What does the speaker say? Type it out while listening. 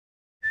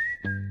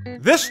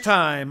This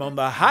time on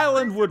the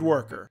Highland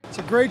Woodworker. It's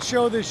a great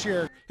show this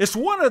year. It's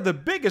one of the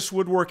biggest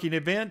woodworking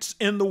events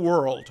in the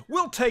world.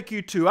 We'll take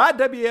you to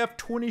IWF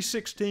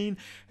 2016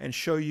 and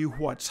show you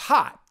what's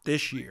hot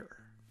this year.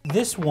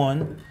 This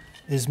one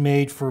is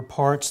made for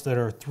parts that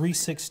are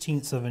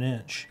 3/16 of an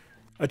inch.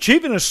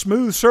 Achieving a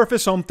smooth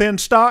surface on thin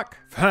stock,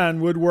 Fine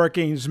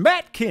Woodworking's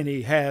Matt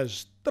Kenney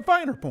has the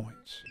finer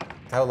points.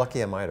 How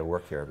lucky am I to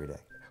work here every day?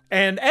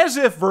 And as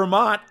if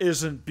Vermont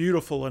isn't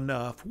beautiful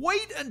enough,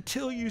 wait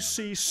until you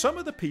see some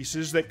of the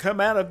pieces that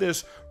come out of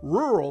this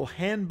rural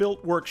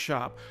hand-built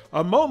workshop.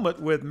 A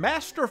moment with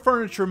master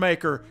furniture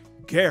maker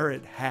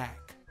Garrett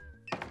Hack.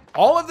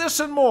 All of this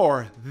and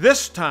more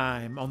this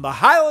time on the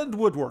Highland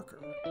Woodworker.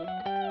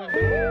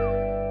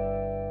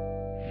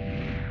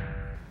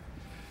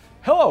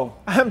 Hello,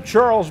 I'm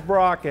Charles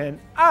Brock and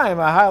I'm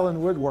a Highland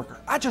Woodworker.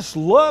 I just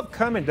love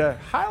coming to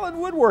Highland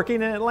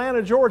Woodworking in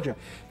Atlanta, Georgia.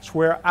 It's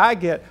where I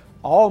get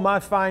all my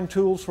fine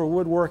tools for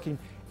woodworking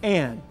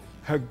and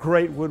a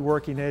great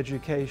woodworking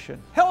education.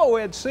 Hello,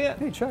 Ed Sint.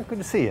 Hey, Chuck, good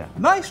to see you.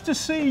 Nice to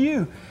see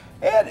you.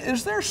 Ed,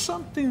 is there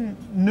something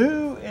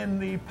new in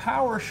the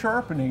power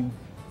sharpening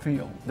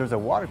field? There's a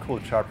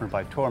water-cooled sharpener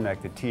by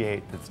Tormek, the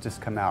T8, that's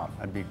just come out.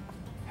 I'd be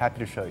happy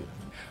to show you.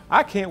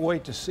 I can't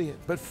wait to see it.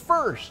 But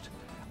first,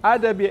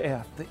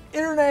 IWF, the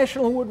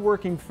International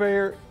Woodworking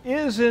Fair,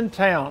 is in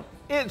town.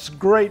 It's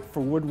great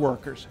for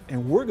woodworkers,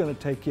 and we're going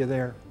to take you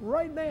there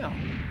right now.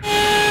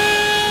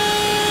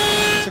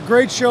 It's a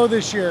great show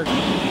this year.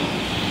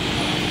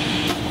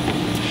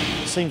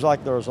 It seems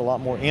like there's a lot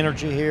more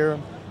energy here.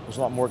 There's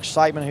a lot more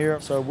excitement here,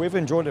 so we've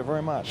enjoyed it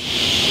very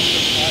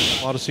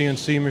much. A lot of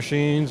CNC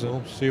machines, and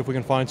we'll see if we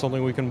can find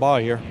something we can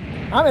buy here.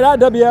 I'm at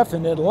IWF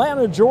in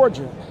Atlanta,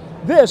 Georgia.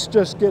 This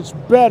just gets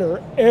better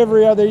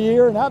every other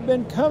year, and I've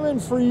been coming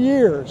for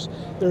years.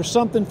 There's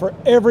something for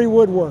every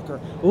woodworker.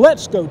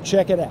 Let's go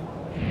check it out.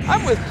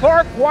 I'm with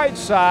Clark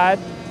Whiteside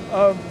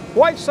of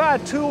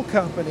Whiteside Tool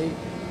Company,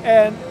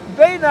 and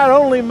they not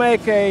only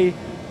make a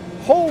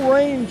whole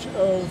range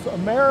of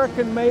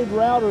American-made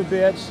router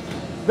bits,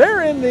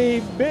 they're in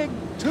the big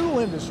tool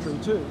industry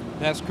too.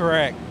 That's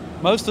correct.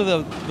 Most of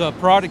the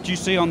product you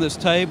see on this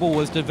table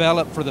was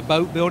developed for the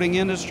boat building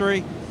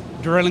industry,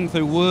 drilling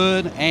through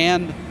wood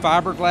and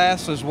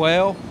fiberglass as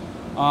well.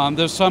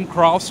 There's some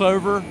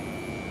crossover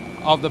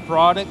of the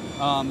product.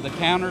 The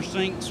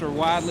countersinks are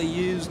widely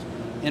used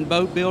in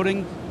boat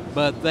building,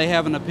 but they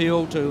have an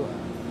appeal to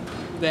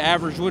the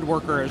average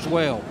woodworker as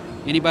well.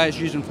 Anybody that's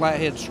using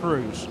flathead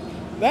screws.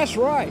 That's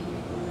right.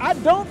 I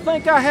don't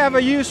think I have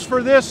a use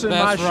for this in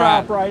my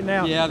shop right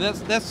now. Yeah,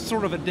 that's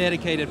sort of a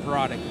dedicated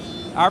product.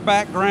 Our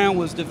background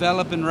was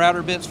developing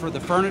router bits for the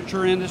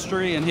furniture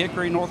industry in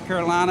Hickory, North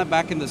Carolina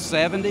back in the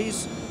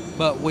 70s,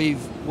 but we've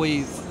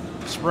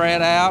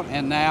spread out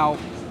and now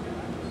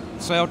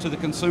sell to the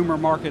consumer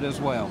market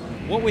as well.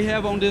 What we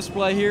have on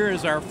display here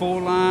is our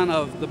full line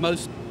of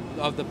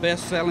the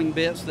best-selling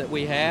bits that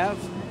we have.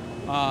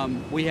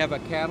 We have a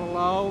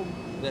catalog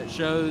that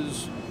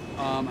shows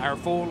our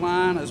full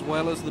line as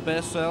well as the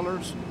best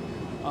sellers.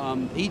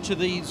 Each of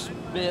these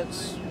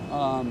bits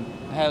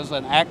has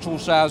an actual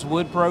size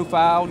wood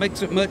profile.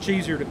 Makes it much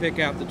easier to pick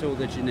out the tool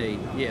that you need,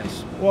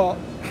 yes. Well,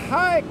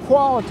 high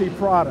quality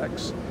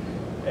products.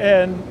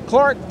 And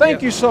Clark,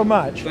 thank you so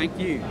much. Thank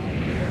you.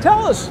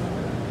 Tell us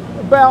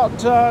about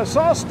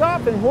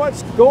SawStop and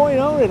what's going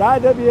on at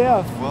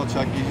IWF. Well,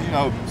 Chuck, you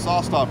know,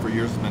 SawStop for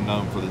years has been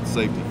known for its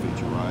safety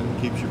feature, right?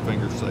 It keeps your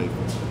finger safe.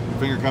 Your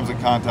finger comes in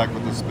contact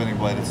with the spinning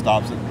blade, it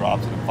stops it and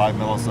drops it in 5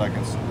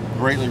 milliseconds,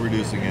 greatly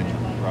reducing injury,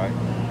 right?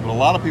 What a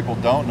lot of people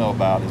don't know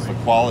about is the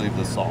quality of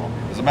the saw.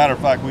 As a matter of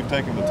fact, we've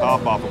taken the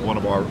top off of one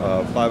of our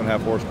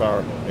 5.5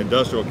 horsepower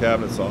industrial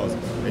cabinet saws,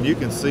 and you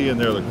can see in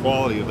there the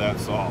quality of that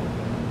saw.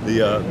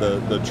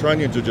 The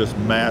trunnions are just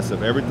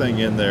massive. Everything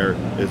in there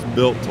is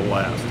built to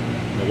last.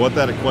 And what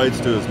that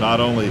equates to is not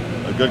only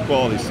a good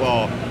quality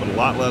saw, but a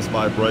lot less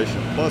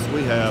vibration. Plus,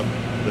 we have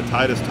the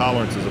tightest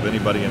tolerances of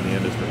anybody in the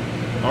industry.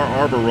 Our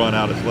arbor run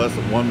out is less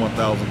than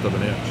 1/1000th of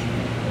an inch.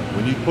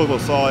 When you pull a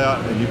saw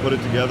out and you put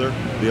it together,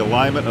 the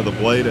alignment of the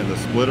blade and the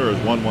splitter is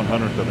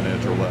 1/100th of an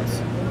inch or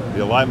less.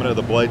 The alignment of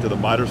the blade to the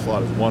miter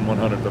slot is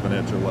 1/100th of an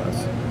inch or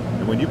less.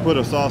 And when you put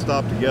a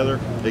SawStop together,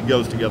 it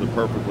goes together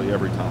perfectly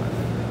every time.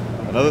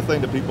 Another thing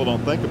that people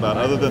don't think about,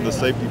 other than the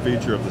safety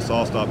feature of the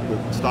SawStop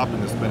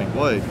stopping the spinning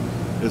blade,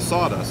 is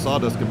sawdust.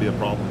 Sawdust can be a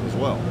problem as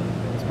well.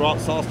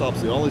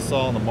 SawStop's the only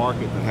saw on the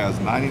market that has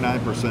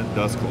 99%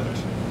 dust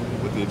collection.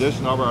 With the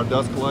addition of our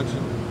dust collection,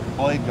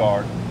 blade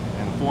guard,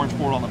 and the 4-inch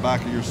port on the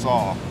back of your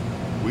saw,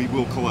 we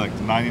will collect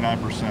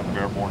 99% of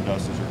airborne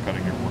dust as you're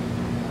cutting your wood.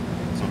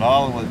 So not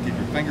only will it keep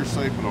your fingers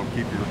safe, but it'll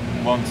keep your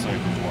lungs safe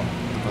as well.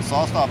 If a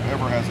SawStop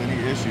ever has any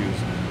issues,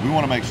 we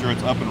want to make sure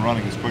it's up and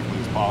running as quickly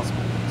as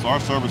possible. So our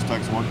service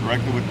techs work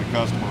directly with the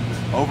customer,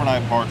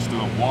 overnight parts to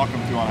them, walk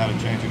them through on how to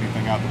change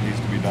anything out that needs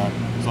to be done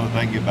so that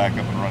they can get back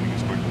up and running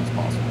as quickly as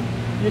possible.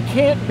 You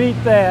can't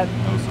beat that.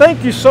 No, sir.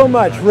 Thank you so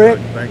much, Rick.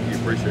 Thank you,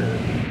 appreciate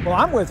it. Well,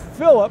 I'm with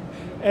Philip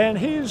and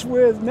he's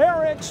with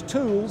Narex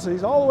Tools.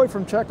 He's all the way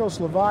from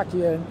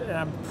Czechoslovakia, and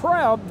I'm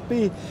proud to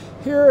be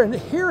here and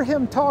hear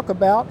him talk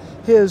about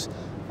his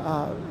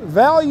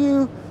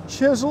value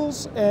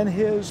chisels and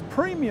his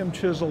premium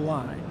chisel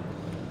line.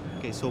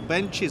 Okay, so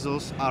bent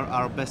chisels are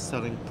our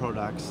best-selling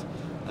products.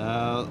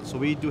 So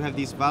we do have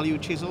these value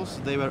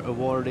chisels. They were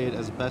awarded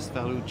as best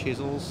value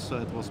chisels. So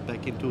it was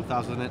back in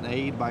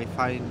 2008 by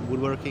Highland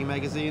Woodworking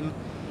magazine.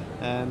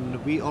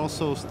 And we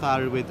also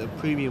started with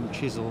premium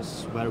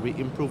chisels where we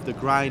improved the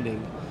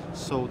grinding.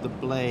 So the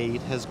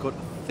blade has got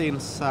thin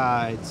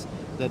sides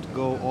that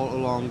go all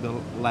along the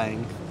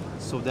length.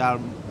 So they are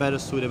better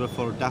suitable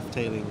for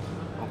dovetailing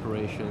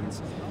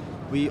operations.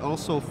 We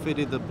also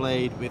fitted the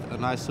blade with a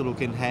nicer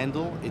looking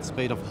handle. It's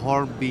made of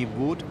hornbeam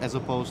wood as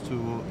opposed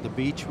to the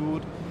beech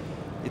wood.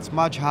 It's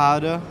much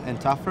harder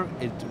and tougher.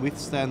 It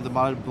withstands the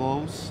mallet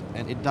blows,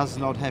 and it does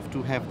not have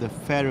to have the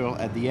ferrule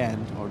at the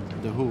end or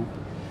the hoop.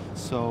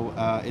 So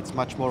it's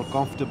much more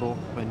comfortable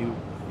when you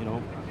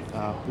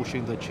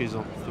pushing the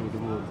chisel through the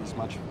wood. It's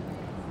much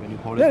when you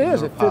hold it. It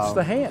is. It fits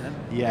the hand.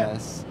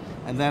 Yes,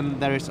 and then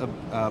there is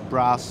a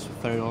brass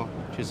ferrule,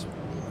 which is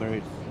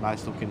very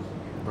nice looking.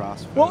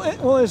 Brass.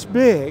 Well, it's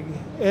big,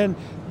 and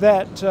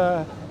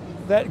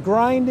that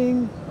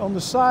grinding on the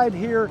side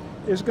here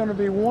is going to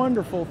be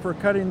wonderful for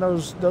cutting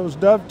those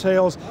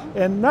dovetails.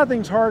 And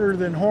nothing's harder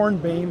than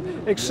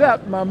hornbeam,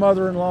 except my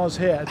mother-in-law's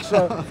head.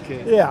 So,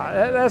 okay.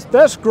 Yeah,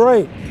 that's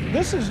great.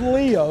 This is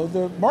Leo,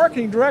 the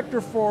marketing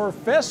director for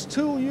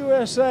Festool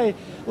USA.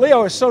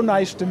 Leo, it's so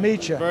nice to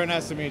meet you. Very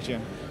nice to meet you.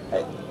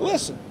 Hey,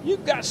 listen,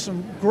 you've got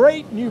some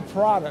great new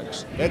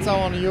products. That's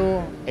our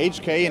new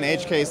HK and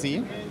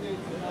HKC.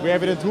 We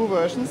have it in two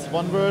versions.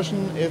 One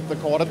version is the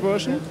corded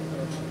version,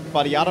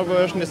 but the other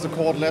version is the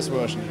cordless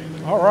version.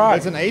 All right.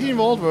 It's an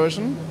 18-volt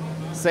version.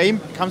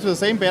 Comes with the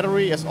same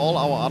battery as all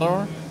our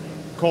other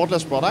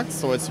cordless products,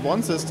 so it's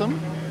one system.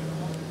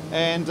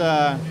 And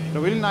the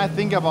really nice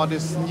thing about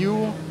this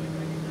new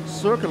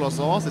circular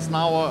saws is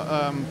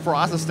now for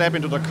us a step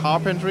into the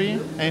carpentry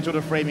and into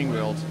the framing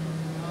world.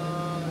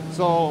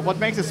 So what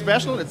makes it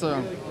special? It's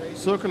a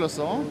circular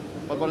saw,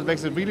 but what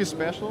makes it really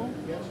special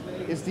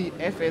is the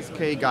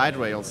FSK guide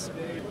rails.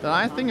 The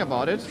nice thing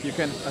about it, you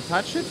can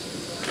attach it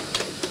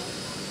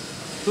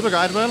to the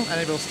guide rail and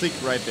it will stick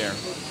right there.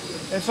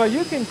 And so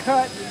you can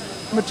cut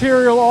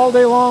material all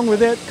day long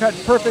with it, cut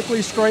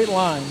perfectly straight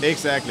lines.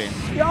 Exactly.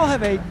 Y'all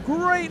have a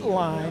great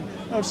line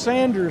of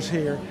sanders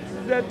here.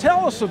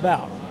 Tell us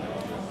about.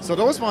 So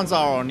those ones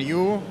are our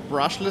new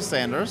brushless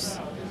sanders,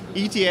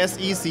 ETS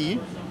EC.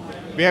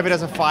 We have it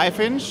as a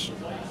 5-inch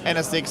and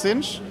a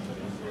 6-inch.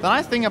 The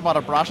nice thing about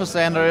a brushless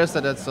sander is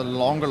that it's a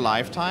longer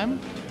lifetime,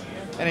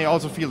 and you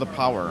also feel the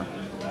power.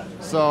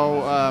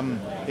 So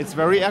it's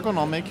very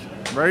ergonomic,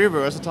 very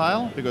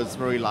versatile because it's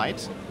very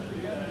light,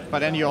 but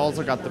then you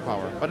also got the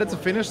power. But it's a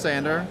finished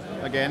sander,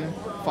 again,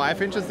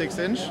 5-inch and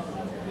 6-inch.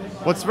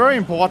 What's very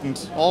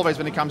important always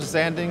when it comes to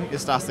sanding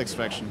is dust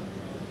extraction.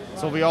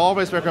 So we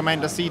always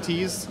recommend the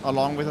CTs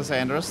along with the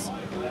sanders.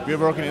 We're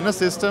working in a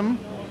system,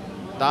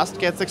 dust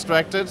gets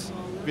extracted,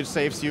 which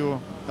saves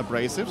you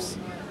abrasives.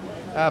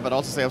 But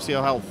also saves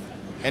your health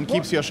and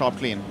keeps your shop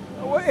clean.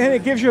 And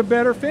it gives you a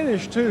better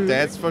finish too.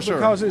 That's for sure.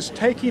 Because it's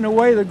taking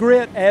away the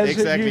grit as it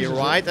uses it. Exactly,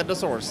 right at the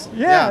source.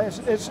 Yeah.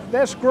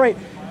 That's great.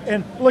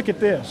 And look at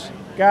this,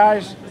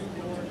 guys.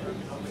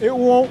 It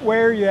won't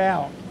wear you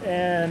out.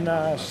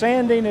 And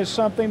sanding is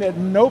something that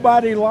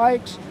nobody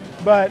likes,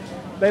 but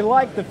they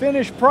like the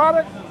finished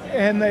product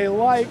and they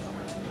like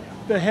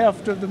the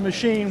heft of the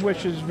machine,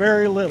 which is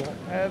very little.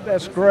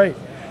 That's great.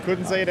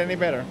 Couldn't say it any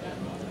better.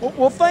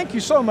 Well, thank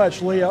you so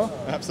much, Leo.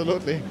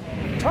 Absolutely.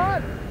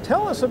 Todd,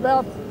 tell us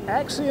about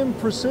Axiom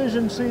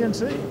Precision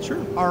CNC.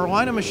 Sure. Our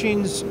line of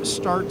machines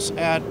starts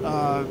at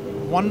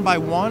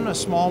 1x1, a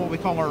small, what we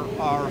call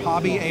our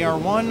hobby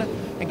AR1,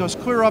 and goes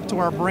clear up to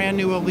our brand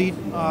new elite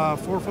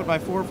 4-foot by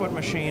 4-foot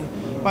machine.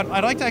 But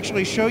I'd like to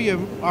actually show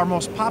you our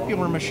most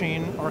popular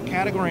machine, our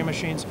category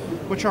machines,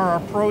 which are our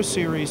Pro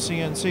Series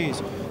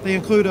CNCs. They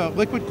include a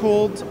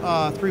liquid-cooled,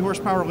 3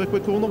 horsepower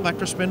liquid-cooled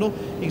electric spindle.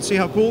 You can see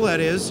how cool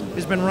that is.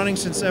 It's been running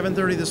since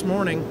 7:30 this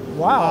morning.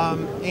 Wow.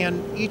 And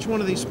each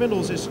one of these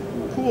spindles is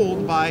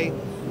cooled by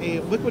a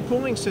liquid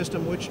cooling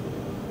system, which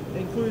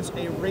includes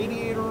a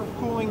radiator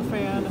cooling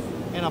fan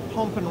and a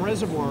pump and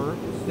reservoir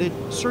that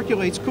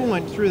circulates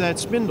coolant through that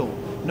spindle.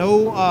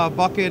 No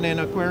bucket and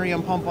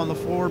aquarium pump on the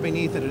floor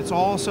beneath it. It's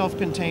all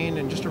self-contained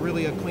and just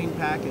really a clean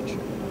package.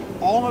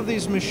 All of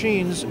these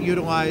machines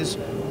utilize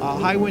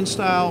high wind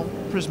style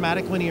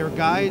prismatic linear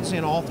guides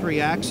in all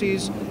 3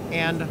 axes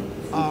and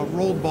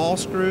rolled ball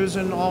screws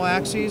in all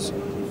axes.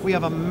 We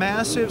have a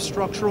massive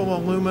structural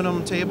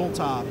aluminum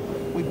tabletop.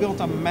 We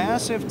built a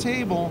massive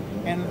table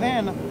and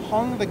then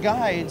hung the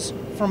guides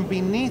from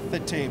beneath the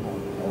table.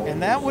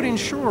 And that would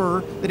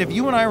ensure that if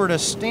you and I were to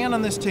stand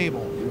on this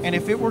table and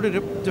if it were to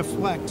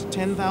deflect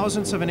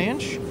 0.010 of an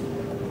inch,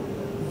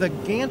 the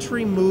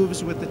gantry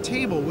moves with the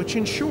table, which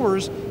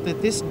ensures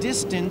that this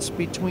distance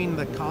between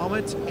the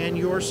collet and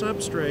your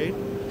substrate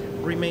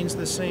remains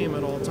the same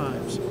at all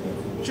times.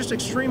 just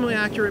extremely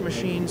accurate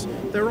machines.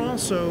 They're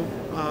also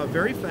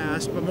very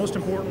fast, but most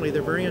importantly,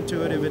 they're very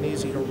intuitive and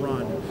easy to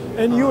run.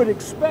 And you would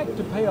expect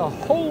to pay a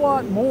whole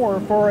lot more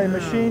for a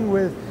machine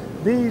with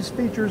these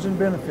features and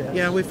benefits.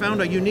 Yeah, we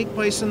found a unique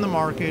place in the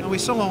market. We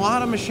sell a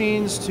lot of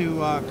machines to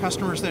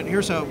customers that,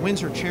 here's a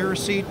Windsor chair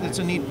seat, that's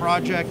a neat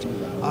project,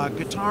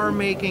 guitar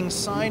making,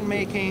 sign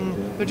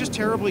making. They're just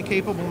terribly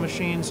capable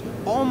machines,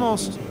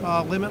 almost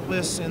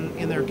limitless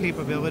in their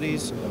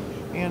capabilities,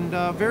 and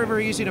very,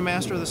 very easy to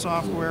master the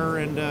software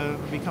and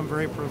become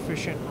very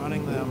proficient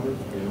running them.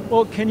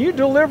 Well, can you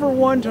deliver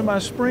one to my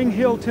Spring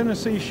Hill,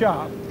 Tennessee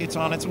shop? It's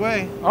on its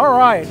way. All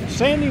right,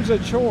 sanding's a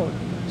chore.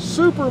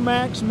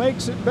 Supermax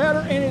makes it better,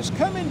 and it's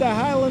coming to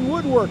Highland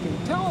Woodworking.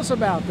 Tell us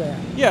about that.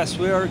 Yes,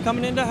 we are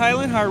coming into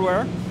Highland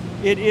Hardware.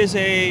 It is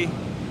we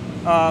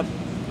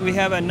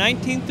have a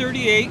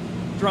 1938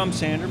 drum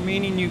sander,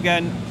 meaning you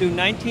can do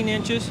 19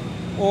 inches,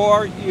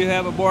 or you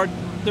have a board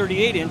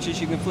 38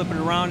 inches, you can flip it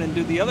around and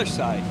do the other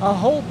side. A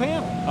whole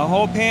panel. A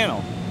whole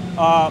panel.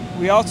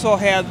 We also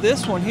have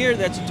this one here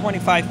that's a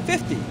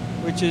 2550,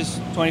 which is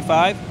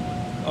 25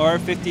 or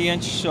 50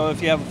 inch, so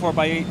if you have a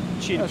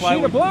 4x8 sheet of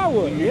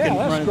plywood, you can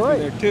run it through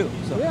there too.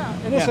 So, yeah,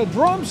 and it's a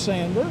drum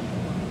sander.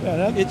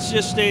 Yeah, it's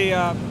just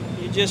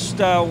you just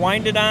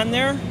wind it on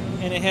there,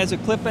 and it has a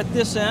clip at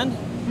this end.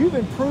 You've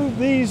improved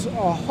these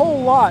a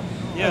whole lot,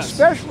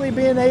 especially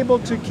being able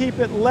to keep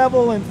it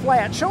level and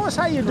flat. Show us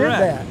how you did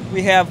that.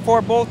 We have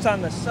 4 bolts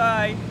on the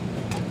side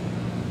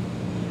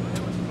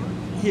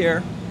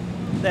here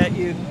that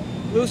you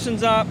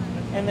loosens up,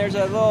 and there's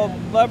a little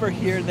lever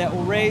here that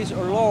will raise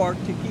or lower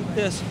to keep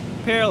this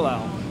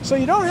parallel. So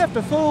you don't have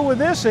to fool with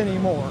this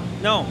anymore.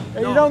 No.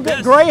 And you don't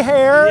get gray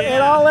hair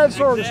and all that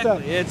sort exactly. of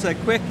stuff. It's a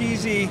quick,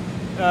 easy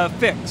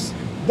fix.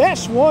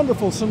 That's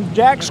wonderful. Some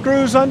jack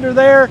screws under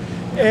there,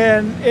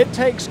 and it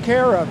takes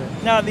care of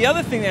it. Now, the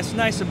other thing that's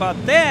nice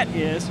about that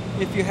is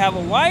if you have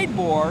a wide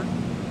board,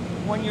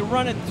 when you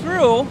run it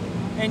through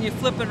and you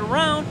flip it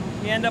around,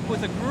 you end up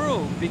with a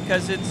groove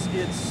because it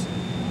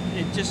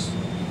just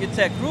gets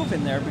that groove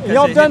in there. Because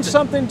y'all done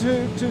something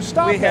to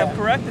stop that. We have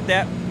corrected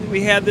that.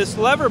 We have this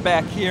lever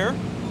back here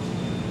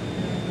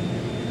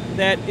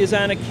that is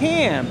on a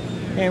cam,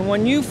 and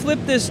when you flip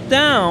this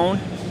down,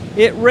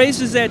 it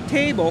raises that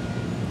table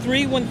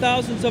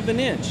 3/1000ths of an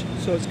inch.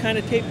 So it's kind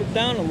of tapered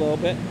down a little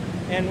bit,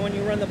 and when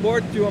you run the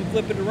board through and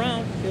flip it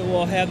around, it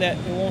will have that.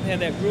 It won't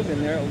have that groove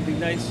in there. It will be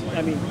nice.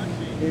 I mean,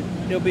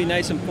 it'll be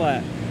nice and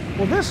flat.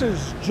 Well, this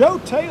is Joe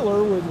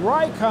Taylor with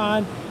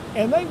Rycon,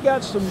 and they've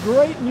got some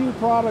great new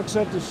products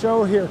at the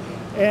show here,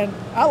 and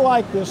I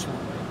like this one.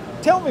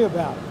 Tell me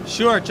about it.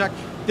 Sure, Chuck.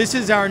 This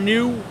is our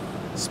new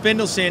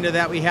spindle sander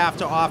that we have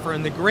to offer,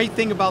 and the great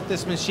thing about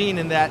this machine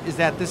is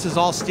that this is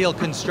all steel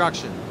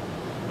construction.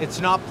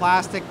 It's not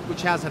plastic,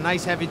 which has a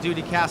nice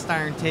heavy-duty cast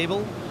iron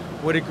table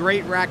with a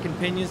great rack and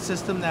pinion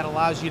system that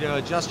allows you to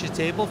adjust your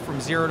table from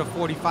 0 to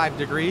 45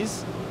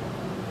 degrees,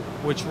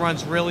 which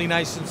runs really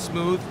nice and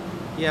smooth.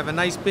 You have a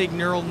nice big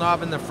knurled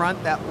knob in the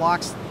front that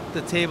locks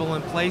the table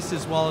in place,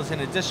 as well as an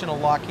additional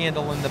lock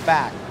handle in the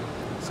back.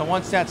 So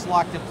once that's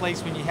locked in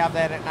place, when you have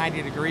that at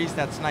 90 degrees,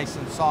 that's nice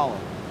and solid.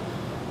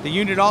 The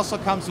unit also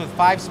comes with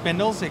 5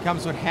 spindles. It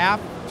comes with half,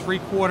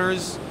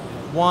 3/4,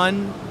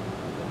 1,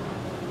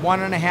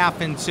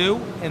 1.5, and 2.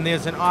 And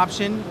there's an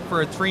option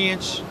for a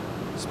 3-inch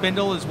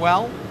spindle as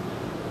well.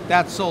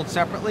 That's sold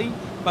separately.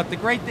 But the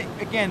great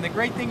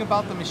thing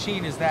about the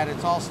machine is that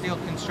it's all steel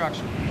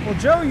construction. Well,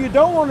 Joe, you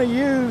don't want to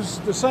use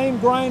the same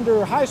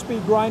grinder,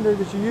 high-speed grinder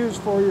that you use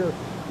for your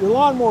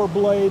lawnmower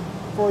blade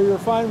for your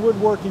fine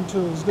woodworking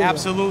tools, do you?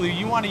 Absolutely.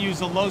 You want to use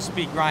a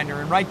low-speed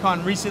grinder, and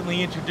Rycon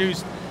recently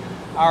introduced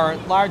our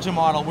larger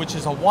model, which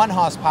is a 1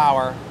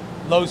 horsepower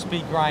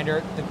low-speed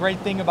grinder. The great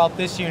thing about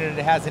this unit,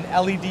 it has an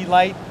LED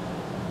light,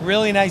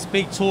 really nice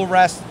big tool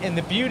rest, and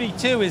the beauty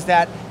too is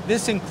that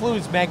this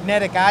includes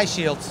magnetic eye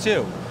shields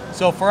too.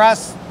 So for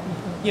us,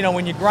 you know,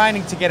 when you're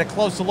grinding to get a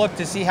closer look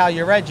to see how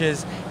your edge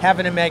is,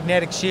 having a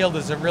magnetic shield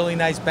is a really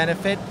nice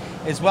benefit,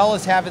 as well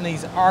as having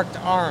these arced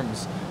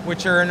arms,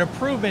 which are an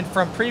improvement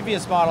from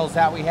previous models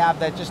that we have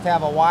that just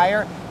have a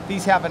wire.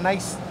 These have a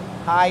nice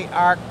high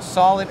arc,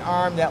 solid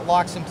arm that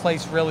locks in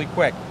place really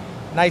quick.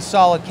 Nice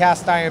solid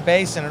cast iron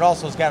base, and it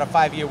also has got a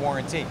 5-year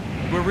warranty.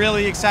 We're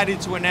really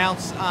excited to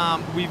announce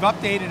we've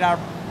updated our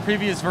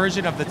previous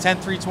version of the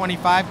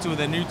 10325 to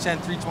the new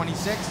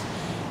 10326.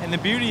 And the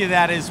beauty of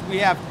that is we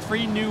have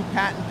 3 new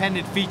patent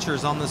pending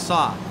features on the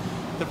saw.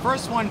 The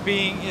first one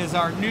is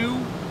our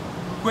new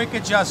quick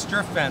adjust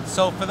drift fence.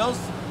 So for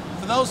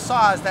those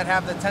saws that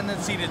have the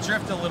tendency to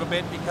drift a little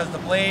bit because the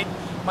blade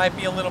might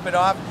be a little bit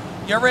off,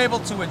 you're able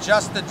to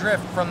adjust the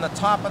drift from the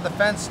top of the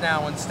fence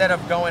now instead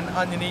of going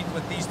underneath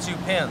with these 2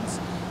 pins.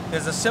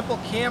 There's a simple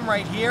cam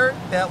right here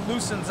that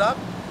loosens up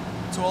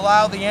to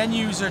allow the end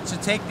user to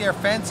take their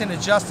fence and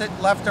adjust it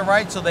left or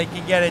right so they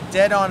can get it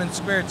dead on and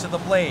square to the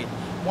blade.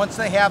 Once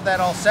they have that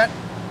all set,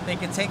 they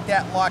can take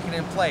that, lock it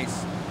in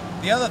place.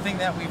 The other thing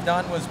that we've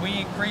done was we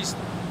increased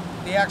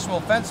the actual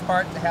fence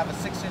part to have a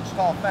 6-inch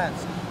tall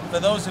fence. for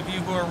those of you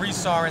who are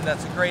resawing,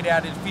 that's a great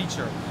added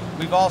feature.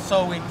 We've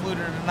also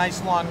included a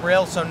nice long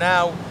rail, so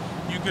now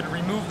you could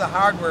remove the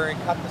hardware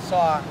and cut the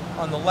saw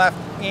on the left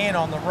and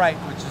on the right,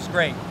 which is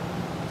great.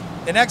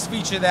 The next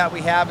feature that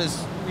we have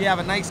is we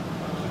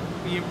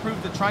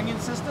improved the trunnion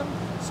system.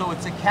 So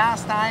it's a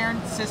cast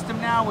iron system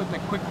now with a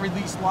quick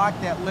release lock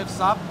that lifts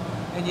up,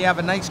 and you have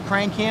a nice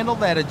crank handle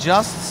that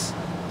adjusts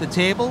the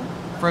table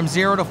from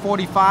 0 to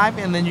 45,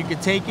 and then you can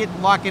take it,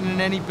 lock it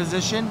in any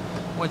position.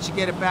 Once you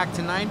get it back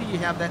to 90, you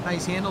have that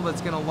nice handle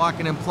that's going to lock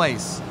it in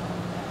place.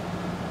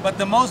 But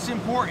the most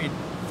important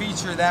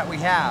feature that we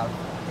have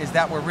is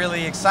that we're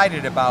really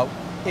excited about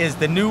is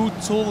the new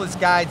toolless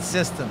guide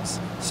systems.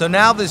 So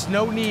now there's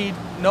no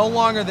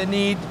longer the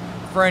need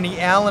for any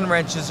Allen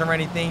wrenches or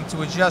anything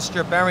to adjust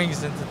your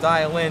bearings and to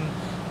dial in,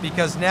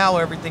 because now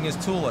everything is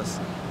toolless.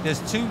 There's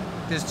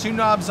two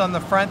knobs on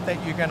the front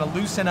that you're going to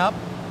loosen up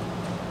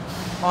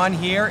on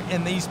here,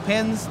 and these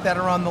pins that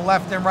are on the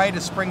left and right are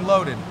spring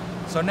loaded.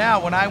 So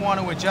now when I want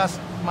to adjust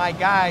my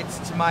guides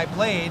to my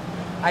blade,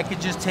 I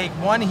could just take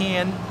one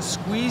hand,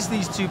 squeeze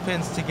these two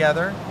pins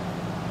together,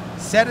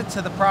 set it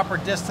to the proper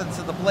distance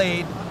of the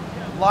blade,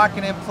 lock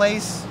it in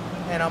place,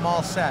 and I'm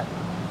all set.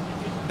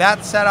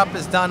 That setup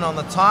is done on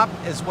the top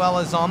as well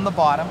as on the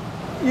bottom.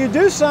 You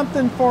do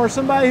something for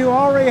somebody who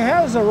already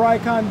has a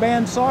Rikon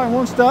bandsaw and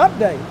wants to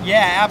update.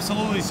 Yeah,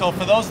 absolutely. So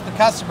for those of the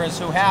customers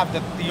who have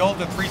the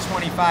older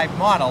 325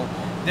 model,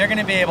 they're going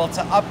to be able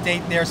to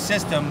update their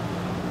system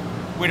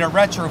with a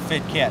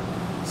retrofit kit.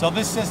 So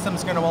this system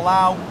is going to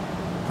allow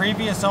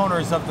previous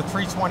owners of the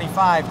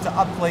 325 to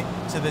upgrade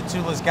to the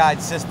toolless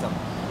guide system.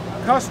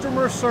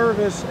 Customer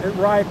service at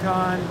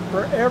Rikon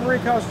for every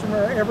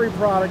customer, every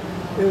product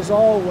is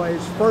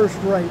always first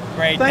rate.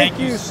 Great. Thank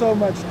you so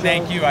much, Joe.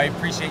 Thank you. I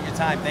appreciate your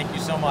time. Thank you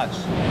so much.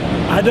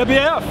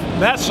 IWF,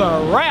 that's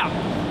a wrap.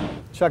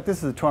 Chuck,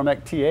 this is a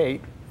Tormek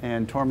T8,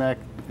 and Tormek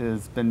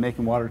has been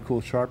making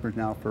water-cooled sharpeners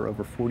now for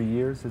over 40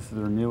 years. This is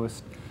their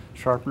newest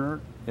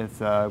sharpener.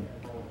 It's a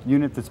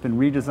unit that's been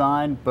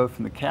redesigned both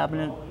from the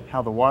cabinet,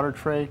 how the water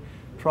tray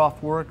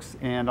trough works,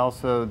 and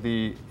also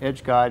the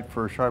edge guide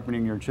for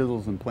sharpening your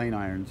chisels and plane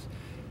irons.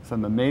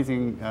 Some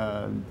amazing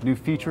new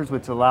features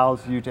which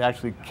allows you to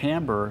actually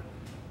camber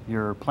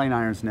your plane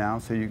irons now,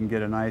 so you can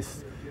get a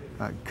nice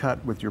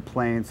cut with your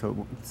plane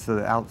so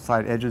the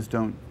outside edges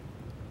don't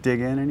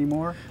dig in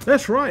anymore.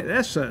 That's right.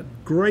 That's a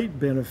great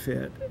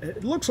benefit.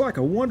 It looks like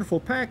a wonderful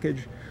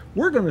package.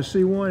 We're going to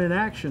see one in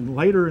action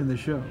later in the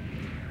show.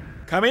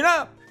 Coming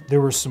up,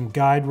 there were some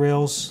guide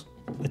rails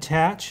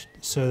attached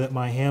so that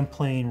my hand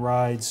plane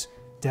rides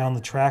down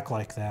the track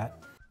like that.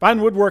 Fine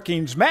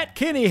Woodworking's Matt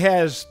Kenney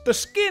has the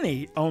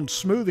skinny on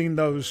smoothing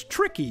those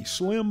tricky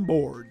slim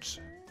boards.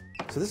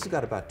 So this has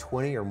got about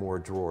 20 or more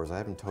drawers. I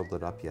haven't totaled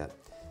it up yet.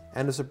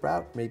 And there's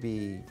about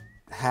maybe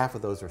half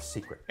of those are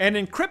secret. An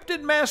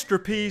encrypted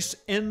masterpiece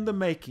in the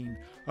making.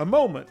 A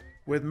moment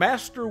with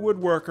master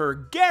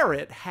woodworker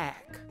Garrett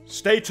Hack.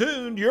 Stay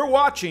tuned, you're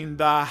watching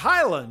the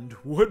Highland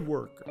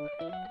Woodworker.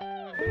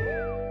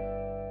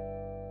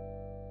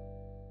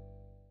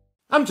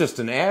 I'm just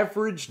an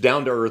average,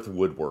 down-to-earth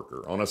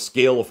woodworker. On a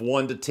scale of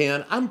 1 to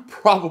 10, I'm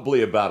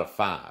probably about a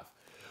 5.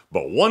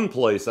 But one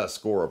place I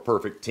score a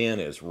perfect 10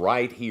 is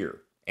right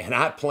here, and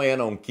I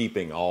plan on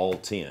keeping all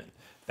 10.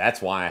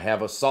 That's why I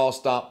have a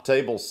SawStop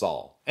table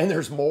saw. And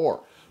there's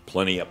more.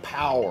 Plenty of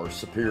power,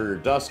 superior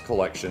dust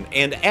collection,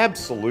 and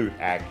absolute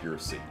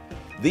accuracy.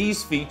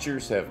 These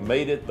features have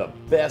made it the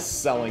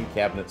best-selling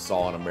cabinet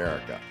saw in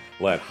America.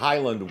 Let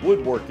Highland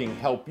Woodworking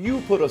help you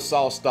put a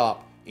SawStop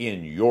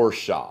in your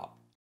shop.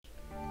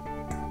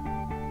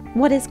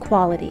 What is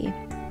quality?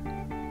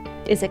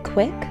 Is it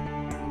quick?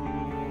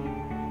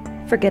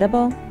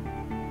 Forgettable?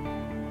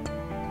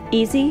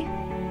 Easy?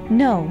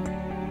 No,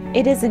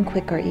 it isn't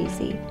quick or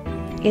easy.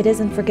 It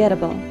isn't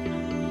forgettable.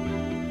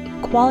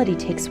 Quality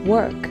takes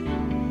work.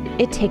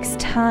 It takes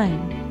time.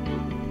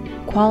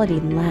 Quality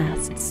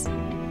lasts.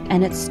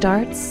 And it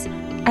starts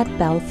at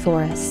Bell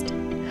Forest,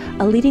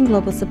 a leading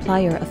global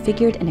supplier of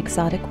figured and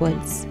exotic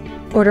woods.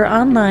 Order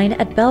online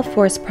at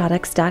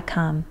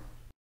bellforestproducts.com.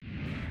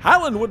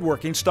 Highland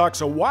Woodworking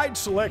stocks a wide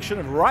selection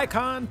of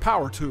Rikon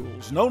power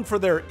tools, known for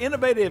their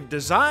innovative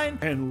design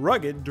and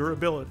rugged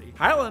durability.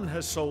 Highland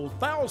has sold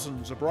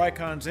thousands of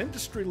Rikon's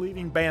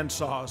industry-leading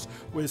bandsaws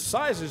with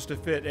sizes to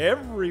fit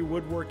every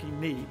woodworking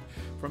need,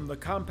 from the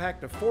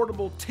compact,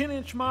 affordable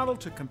 10-inch model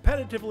to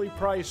competitively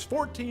priced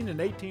 14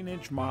 and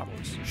 18-inch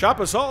models. Shop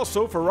us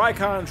also for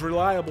Rikon's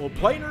reliable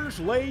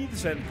planers,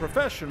 lathes, and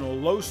professional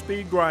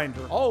low-speed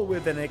grinder, all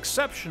with an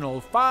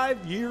exceptional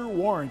 5-year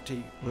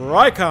warranty.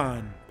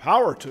 Rikon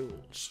Power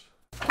Tools.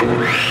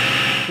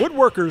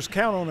 Woodworkers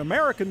count on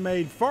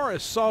American-made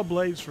forest saw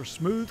blades for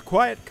smooth,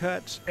 quiet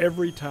cuts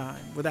every time,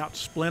 without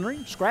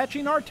splintering,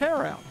 scratching, or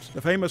tear-outs.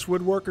 The famous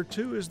Woodworker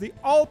 2 is the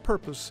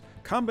all-purpose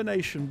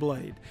combination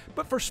blade.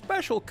 But for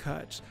special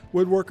cuts,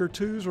 Woodworker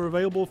 2s are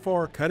available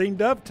for cutting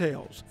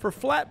dovetails, for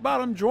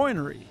flat-bottom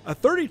joinery. A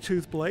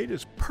 30-tooth blade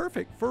is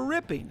perfect for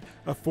ripping,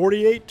 a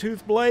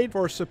 48-tooth blade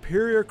for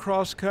superior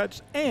cross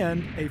cuts,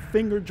 and a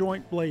finger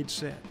joint blade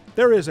set.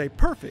 There is a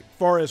perfect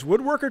Forest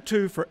Woodworker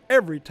 2 for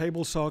every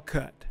table saw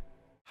cut.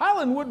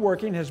 Highland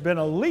Woodworking has been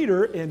a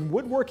leader in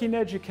woodworking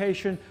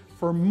education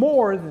for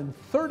more than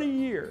 30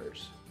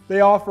 years.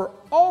 They offer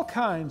all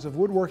kinds of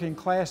woodworking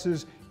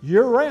classes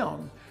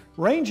year-round,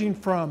 ranging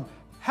from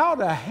how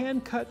to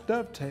hand-cut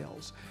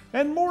dovetails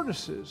and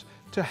mortises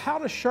to how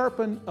to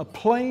sharpen a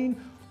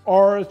plane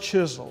or a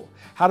chisel,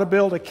 how to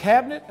build a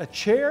cabinet, a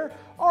chair,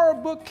 or a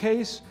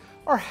bookcase,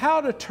 or how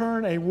to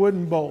turn a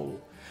wooden bowl.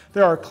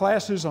 There are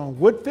classes on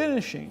wood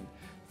finishing,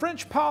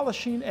 French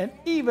polishing, and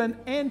even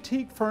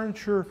antique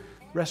furniture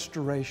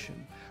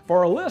restoration.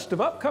 For a list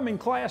of upcoming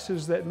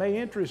classes that may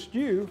interest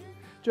you,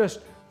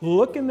 just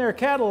look in their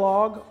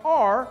catalog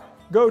or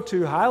go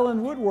to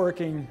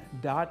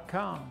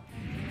highlandwoodworking.com.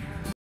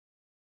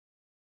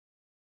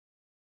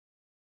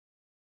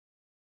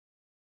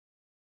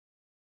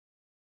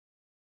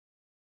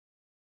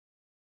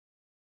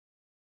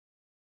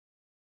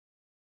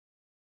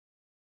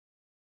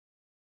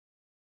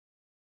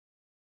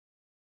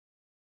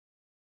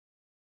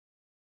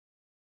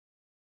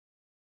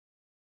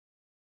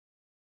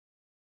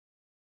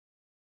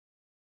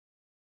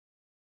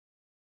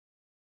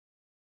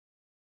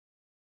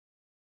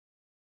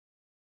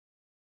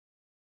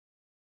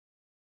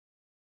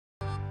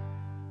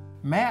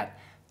 Matt,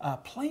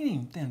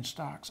 planing thin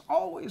stocks,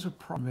 always a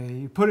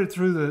problem. You put it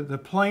through the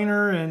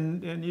planer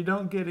and you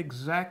don't get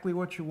exactly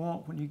what you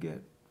want when you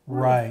get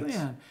real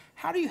thin.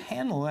 How do you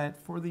handle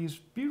that for these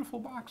beautiful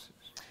boxes?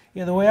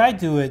 Yeah, the way I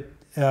do it,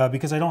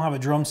 because I don't have a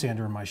drum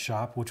sander in my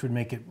shop, which would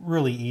make it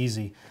really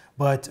easy,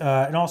 but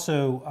and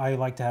also I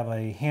like to have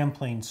a hand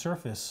plane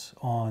surface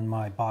on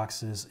my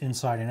boxes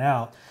inside and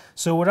out.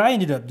 So what I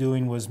ended up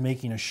doing was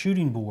making a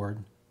shooting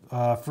board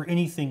for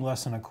anything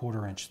less than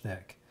 1/4 inch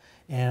thick.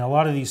 And a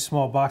lot of these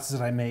small boxes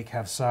that I make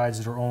have sides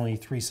that are only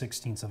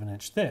 3/16 of an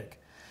inch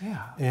thick.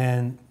 Yeah.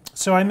 And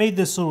so I made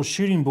this little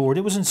shooting board.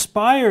 It was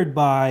inspired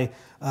by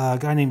a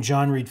guy named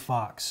John Reed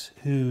Fox,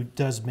 who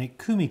does make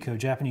kumiko,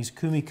 Japanese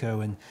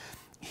kumiko. And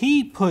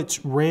he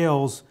puts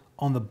rails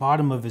on the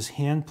bottom of his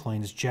hand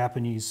plane, his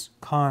Japanese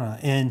kana.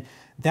 And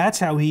that's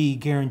how he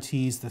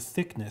guarantees the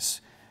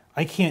thickness.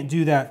 I can't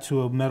do that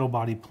to a metal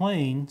body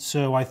plane,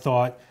 so I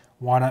thought,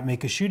 why not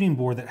make a shooting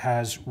board that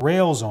has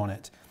rails on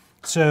it?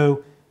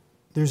 So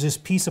there's this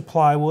piece of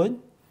plywood,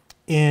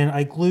 and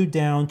I glued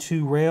down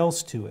 2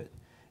 rails to it.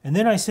 And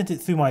then I sent it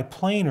through my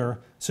planer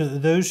so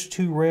that those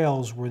 2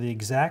 rails were the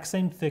exact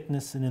same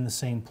thickness and in the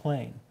same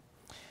plane.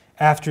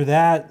 After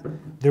that,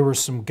 there were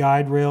some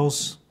guide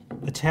rails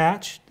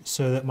attached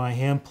so that my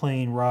hand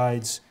plane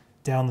rides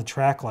down the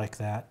track like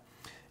that.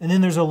 And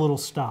then there's a little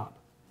stop.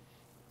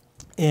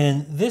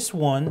 And this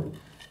one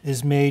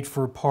is made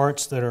for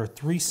parts that are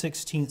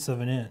 3/16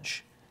 of an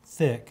inch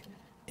thick.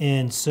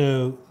 And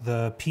so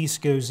the piece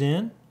goes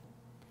in,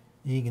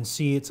 and you can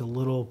see it's a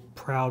little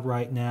proud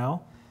right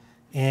now,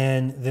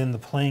 and then the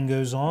plane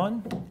goes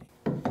on.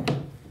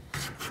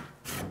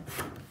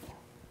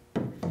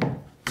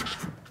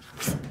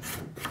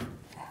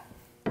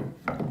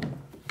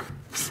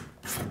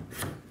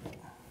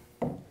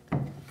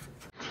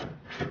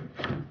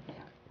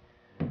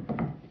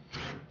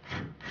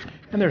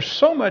 And there's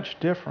so much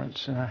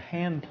difference in a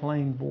hand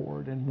plane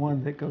board and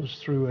one that goes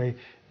through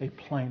a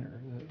planer.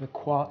 The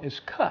is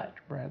cut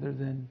rather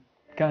than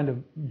kind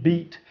of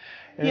beat.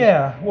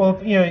 Yeah,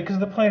 well, you know, because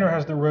the planer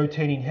has the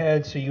rotating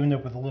head, so you end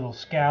up with little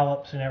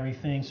scallops and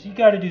everything. So you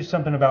got to do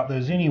something about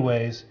those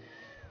anyways.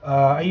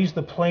 I use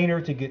the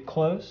planer to get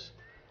close,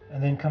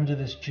 and then come to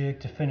this jig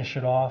to finish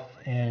it off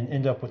and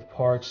end up with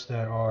parts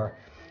that are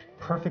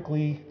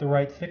perfectly the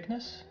right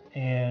thickness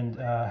and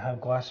have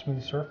glass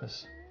smooth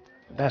surface.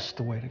 That's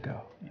the way to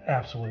go.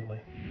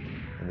 Absolutely.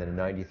 And then in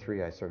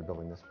 '93, I started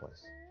building this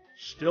place.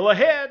 Still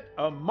ahead,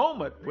 a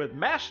moment with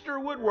master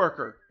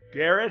woodworker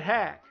Garrett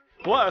Hack.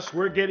 Plus,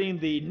 we're getting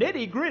the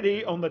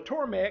nitty-gritty on the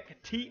Tormek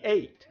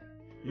T8.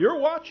 You're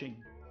watching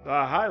the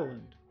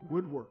Highland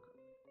Woodworker.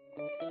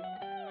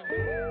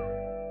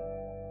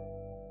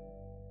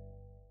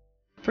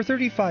 For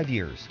 35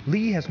 years,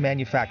 Lee has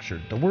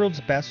manufactured the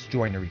world's best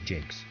joinery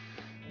jigs.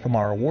 From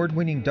our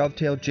award-winning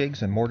dovetail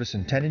jigs and mortise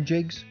and tenon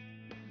jigs,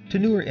 to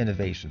newer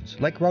innovations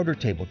like router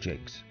table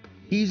jigs.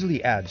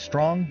 Easily add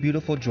strong,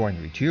 beautiful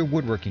joinery to your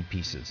woodworking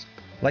pieces,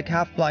 like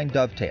half-blind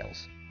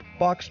dovetails,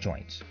 box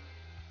joints,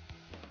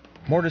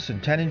 mortise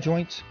and tenon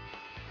joints,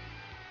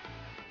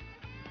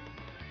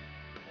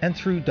 and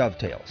through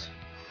dovetails.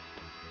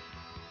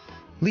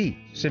 Lee,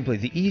 simply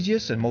the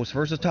easiest and most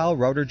versatile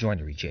router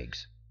joinery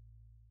jigs.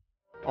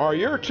 Are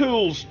your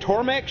tools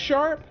Tormek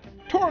sharp?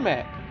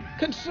 Tormek,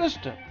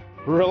 consistent,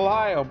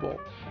 reliable,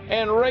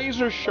 and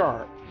razor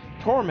sharp.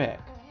 Tormek,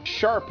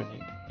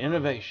 sharpening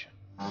innovation.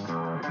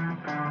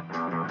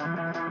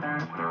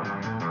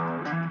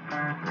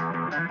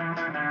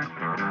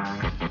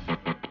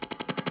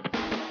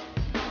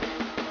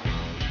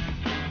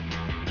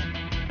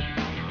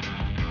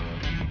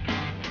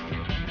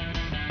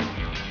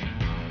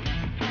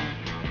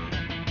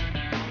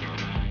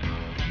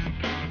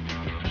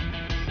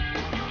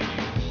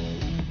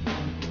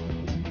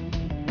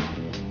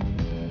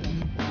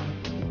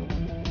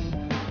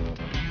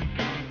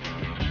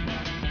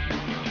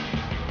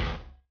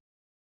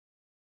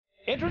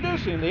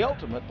 Introducing the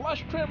ultimate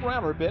flush trim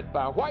router bit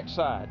by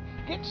Whiteside.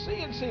 Get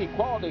CNC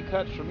quality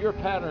cuts from your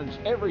patterns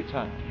every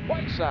time.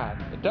 Whiteside,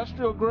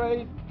 industrial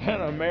grade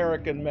and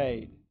American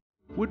made.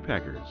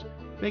 Woodpeckers,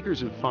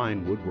 makers of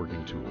fine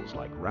woodworking tools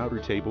like router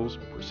tables,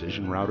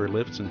 precision router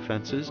lifts and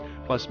fences,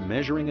 plus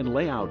measuring and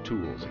layout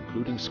tools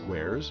including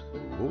squares,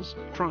 ovals,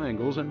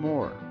 triangles, and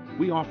more.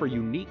 We offer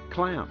unique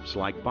clamps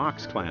like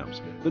box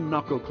clamps, the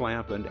knuckle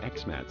clamp, and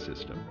X-Mat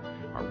system.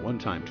 Our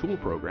one-time tool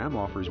program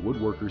offers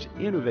woodworkers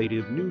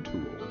innovative new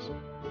tools.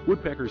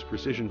 Woodpecker's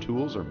precision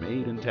tools are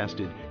made and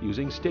tested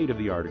using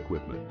state-of-the-art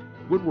equipment.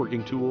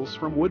 Woodworking tools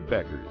from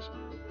Woodpeckers.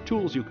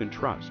 Tools you can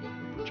trust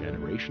for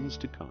generations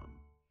to come.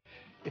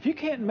 If you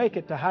can't make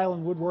it to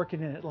Highland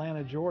Woodworking in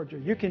Atlanta, Georgia,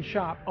 you can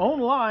shop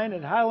online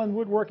at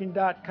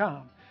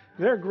highlandwoodworking.com.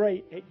 They're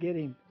great at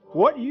getting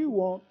what you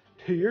want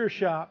to your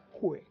shop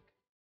quick.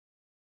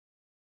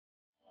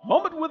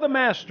 Moment with the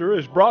Master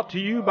is brought to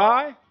you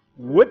by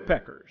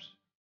Woodpeckers.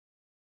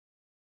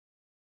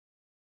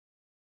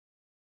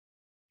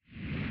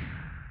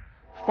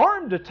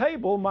 Farm to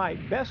table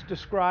might best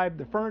describe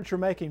the furniture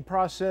making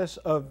process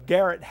of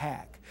Garrett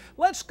Hack.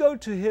 Let's go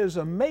to his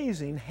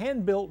amazing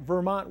hand-built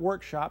Vermont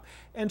workshop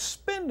and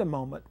spend a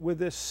moment with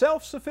this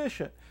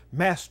self-sufficient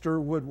master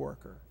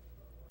woodworker.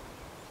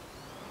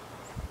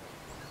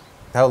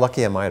 How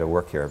lucky am I to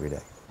work here every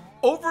day?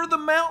 Over the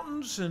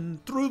mountains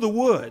and through the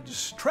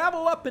woods,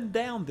 travel up and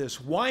down this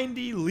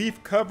windy,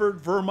 leaf-covered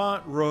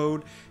Vermont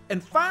road,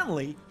 and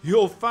finally,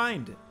 you'll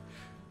find it.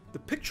 The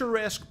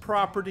picturesque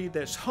property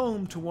that's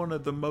home to one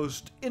of the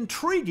most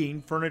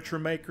intriguing furniture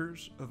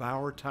makers of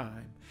our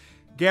time,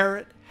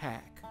 Garrett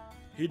Hack.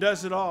 He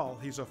does it all.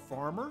 He's a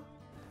farmer,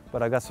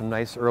 But I've got some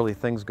nice early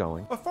things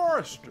going. a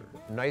forester,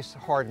 Nice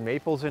hard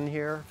maples in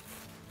here,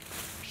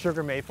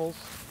 sugar maples,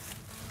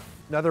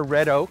 another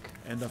red oak.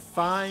 and a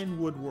fine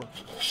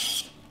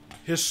woodworker.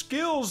 His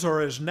skills are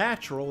as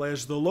natural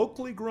as the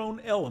locally grown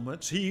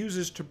elements he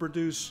uses to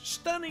produce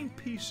stunning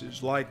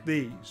pieces like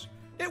these.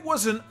 It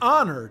was an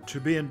honor to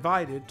be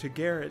invited to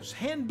Garrett's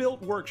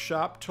hand-built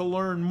workshop to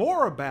learn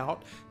more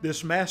about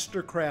this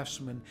master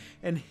craftsman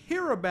and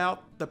hear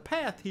about the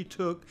path he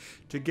took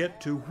to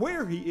get to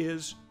where he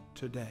is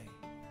today.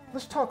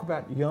 Let's talk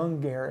about young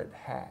Garrett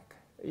Hack.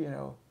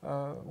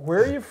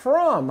 Where are you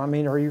from? I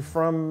mean, are you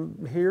from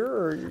here?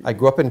 Or I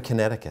grew up in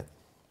Connecticut,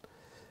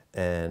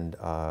 and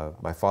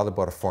my father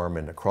bought a farm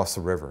across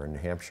the river in New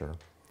Hampshire,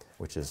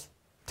 which is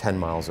 10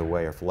 miles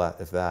away, if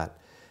that,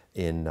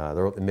 in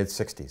the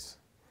mid-60s.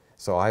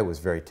 So I was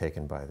very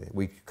taken by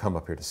we come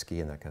up here to ski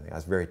and that kind of thing. I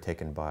was very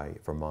taken by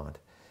Vermont.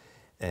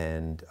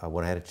 And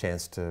when I had a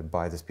chance to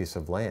buy this piece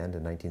of land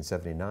in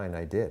 1979,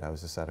 I did. I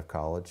was just out of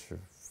college,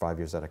 5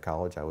 years out of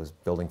college. I was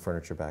building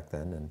furniture back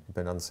then and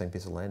been on the same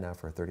piece of land now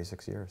for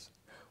 36 years.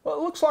 Well,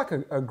 it looks like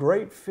a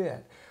great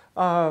fit.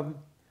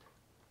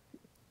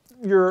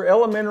 Your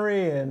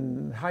elementary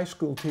and high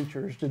school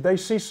teachers, did they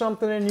see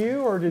something in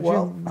you, or did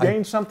you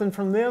gain something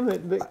from them?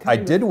 I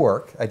did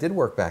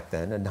work back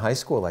then. In high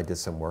school, I did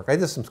some work. I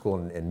did some school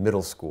in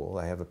middle school.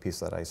 I have a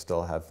piece that I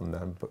still have from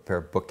them, a pair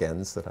of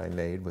bookends that I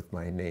made with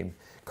my name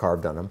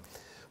carved on them.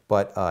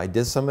 But I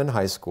did some in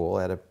high school.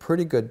 I had a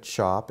pretty good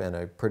shop and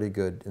a pretty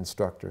good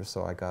instructor,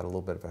 so I got a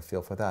little bit of a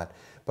feel for that.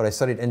 But I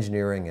studied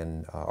engineering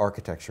and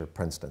architecture at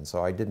Princeton,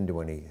 so I didn't do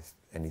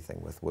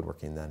anything with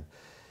woodworking then.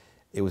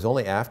 It was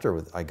only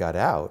after I got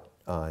out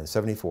in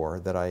 '74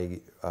 that I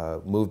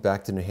moved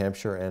back to New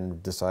Hampshire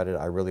and decided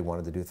I really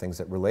wanted to do things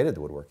that related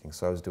to woodworking.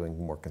 So I was doing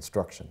more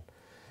construction.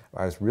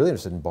 I was really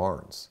interested in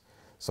barns.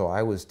 So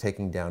I was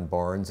taking down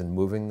barns and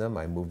moving them.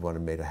 I moved one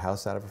and made a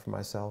house out of it for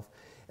myself,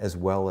 as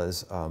well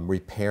as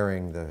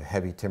repairing the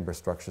heavy timber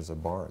structures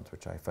of barns,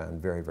 which I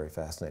found very, very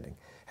fascinating.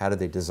 How did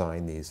they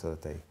design these so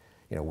that they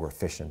were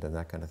efficient and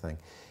that kind of thing.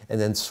 And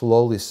then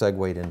slowly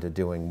segued into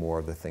doing more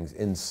of the things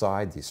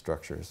inside these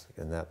structures,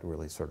 and that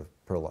really sort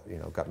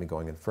of got me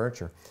going in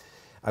furniture.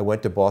 I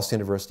went to Boston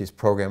University's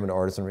program in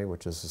artisanry,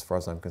 which is, as far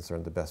as I'm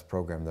concerned, the best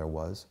program there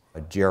was.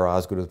 J.R.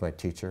 Osgood was my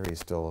teacher. He's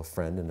still a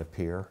friend and a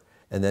peer.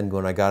 And then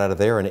when I got out of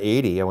there in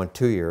 '80, I went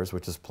 2 years,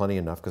 which is plenty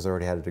enough because I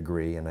already had a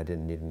degree and I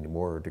didn't need any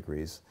more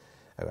degrees.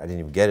 I didn't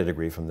even get a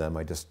degree from them.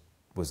 I just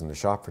was in the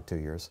shop for 2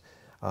 years.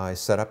 I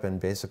set up and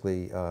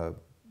basically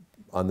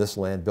on this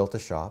land built a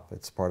shop.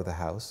 It's part of the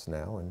house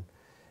now, and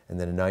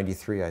then in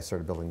 '93 I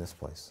started building this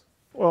place.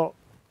 Well,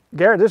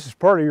 Garrett, this is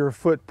part of your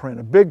footprint.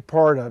 A big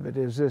part of it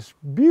is this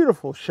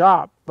beautiful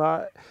shop.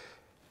 I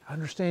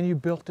understand you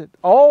built it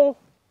all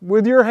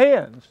with your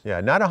hands. Yeah,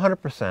 not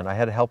 100%. I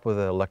had help with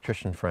an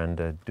electrician friend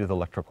to do the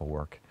electrical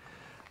work.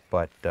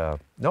 But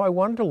no, I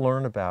wanted to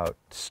learn about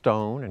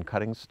stone and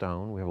cutting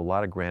stone. We have a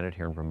lot of granite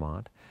here in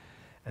Vermont.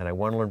 And I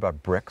wanted to learn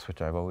about bricks,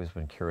 which I've always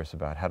been curious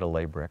about, how to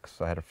lay bricks.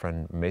 So I had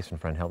a mason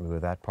friend help me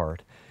with that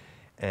part.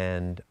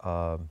 And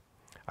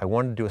I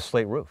wanted to do a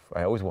slate roof.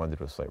 I always wanted to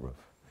do a slate roof.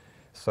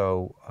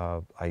 So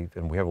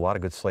and we have a lot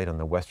of good slate on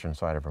the western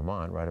side of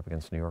Vermont, right up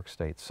against New York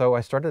State. So I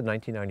started in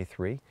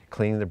 1993,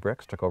 cleaning the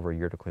bricks. Took over a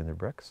year to clean the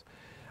bricks.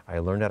 I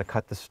learned how to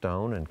cut the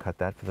stone and cut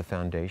that for the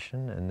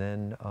foundation, and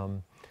then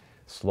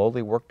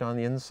slowly worked on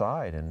the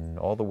inside, and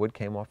all the wood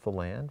came off the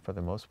land for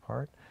the most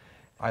part.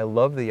 I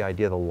love the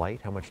idea of the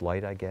light, how much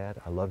light I get.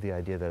 I love the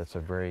idea that it's a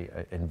very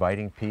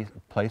inviting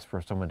place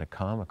for someone to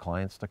come,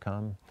 clients to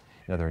come.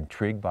 You know, they're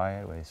intrigued by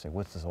it. They say,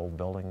 what's this old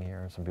building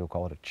here? Some people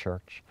call it a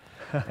church.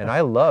 And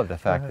I love the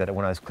fact that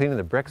when I was cleaning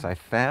the bricks, I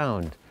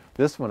found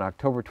this one,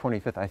 October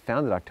 25th. I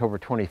found it October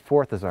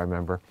 24th, as I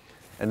remember.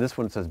 And this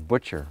one says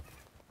Butcher.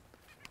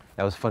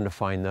 That was fun to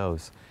find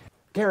those.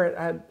 Garrett,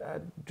 I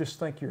just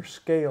think your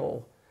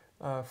scale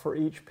for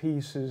each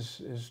piece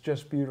is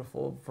just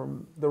beautiful.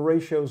 From the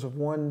ratios of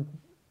one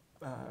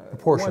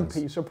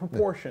piece, a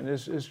proportion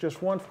is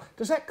just one.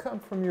 Does that come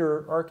from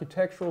your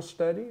architectural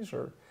studies,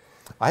 or?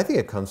 I think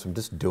it comes from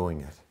just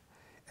doing it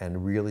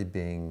and really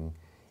being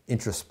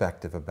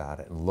introspective about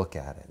it and look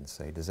at it and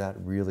say, does that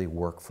really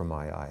work for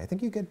my eye? I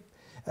think you get,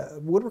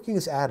 woodworking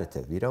is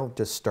additive. You don't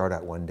just start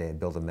out one day and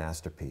build a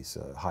masterpiece,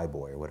 a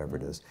highboy or whatever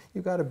it is.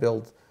 You've got to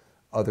build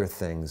other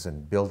things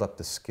and build up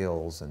the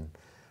skills. And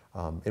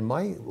in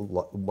my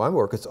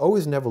work, it's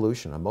always an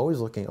evolution. I'm always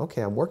looking,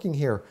 okay, I'm working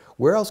here.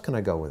 Where else can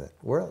I go with it?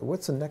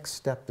 What's the next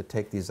step to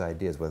take these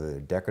ideas, whether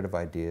they're decorative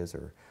ideas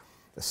or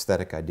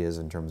aesthetic ideas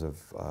in terms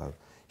of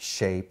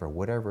shape or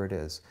whatever it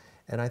is.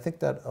 And I think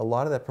that a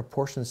lot of that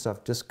proportion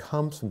stuff just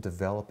comes from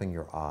developing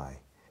your eye.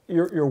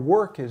 Your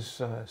work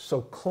is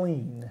so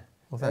clean.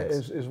 Well,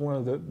 thanks. Is one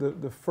of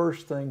the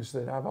first things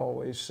that I've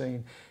always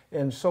seen,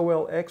 and so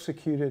well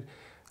executed.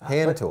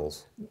 Hand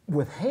tools.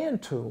 With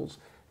hand tools,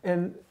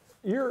 and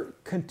you're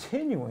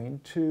continuing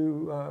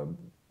to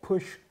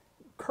push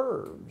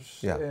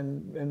curves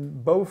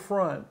and bow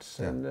fronts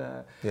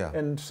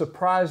and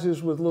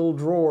surprises with little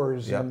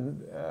drawers.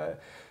 And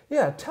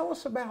tell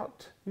us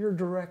about your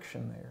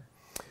direction there.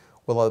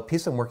 Well, the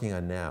piece I'm working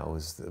on now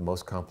is the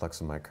most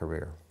complex in my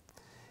career.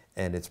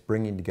 And it's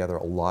bringing together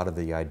a lot of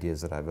the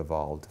ideas that I've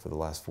evolved for the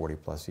last 40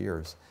 plus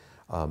years.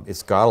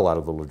 It's got a lot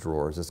of little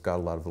drawers. It's got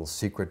a lot of little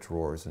secret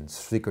drawers and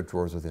secret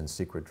drawers within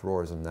secret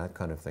drawers and that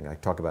kind of thing. I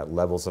talk about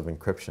levels of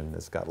encryption.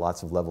 It's got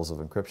lots of levels of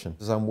encryption.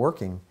 As I'm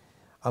working,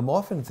 I'm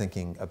often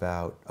thinking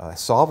about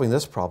solving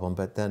this problem,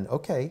 but then,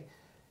 okay,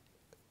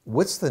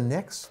 what's the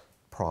next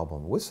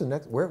problem? What's the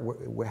next,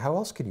 how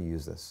else can you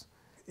use this?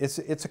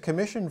 It's a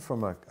commission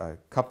from a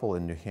couple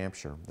in New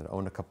Hampshire that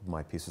own a couple of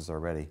my pieces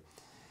already.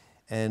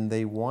 And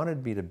they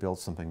wanted me to build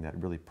something that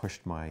really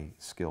pushed my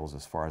skills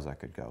as far as I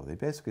could go. They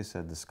basically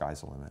said the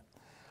sky's the limit.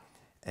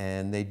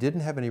 And they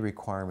didn't have any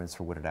requirements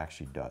for what it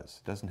actually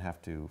does. It doesn't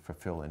have to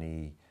fulfill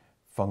any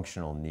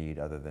functional need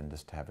other than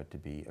just to have it to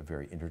be a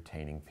very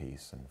entertaining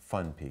piece and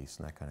fun piece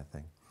and that kind of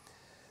thing.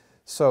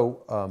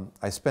 So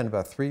I spent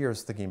about 3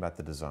 years thinking about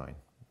the design.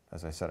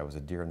 As I said, I was a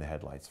deer in the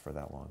headlights for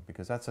that long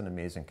because that's an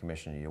amazing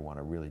commission and you want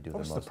to really do the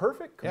most. It's the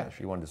perfect commission.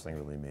 Yeah, you want to do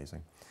something really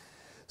amazing.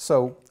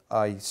 So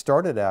I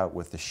started out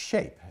with the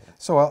shape.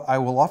 So I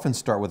will often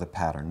start with a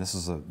pattern. This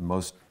is the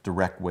most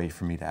direct way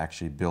for me to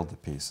actually build the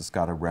piece. It's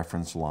got a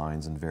reference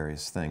lines and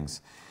various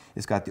things.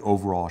 It's got the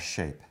overall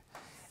shape.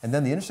 And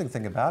then the interesting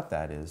thing about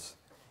that is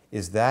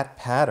that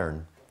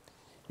pattern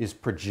is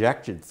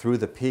projected through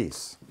the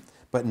piece,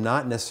 but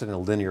not necessarily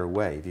in a linear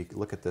way. If you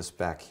look at this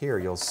back here,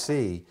 you'll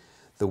see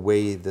the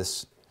way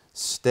this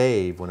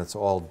stave, when it's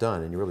all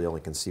done, and you really only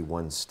can see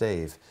one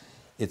stave,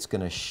 it's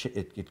going to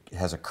it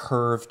has a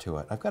curve to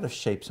it. I've got to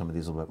shape some of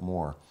these a little bit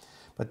more.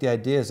 But the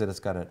idea is that it's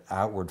got an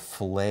outward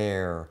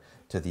flare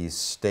to these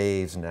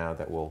staves now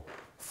that will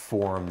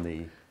form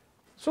the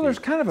So there's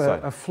kind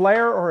of a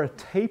flare or a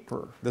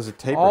taper. There's a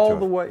taper all to it.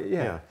 the way,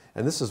 yeah.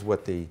 And this is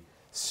what the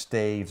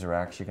staves are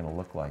actually going to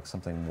look like,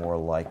 something more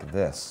like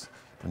this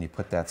when you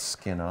put that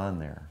skin on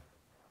there.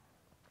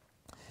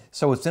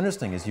 So what's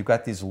interesting is you've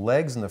got these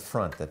legs in the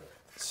front that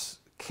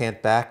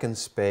cant back in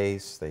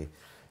space,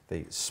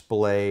 they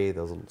splay,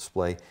 those little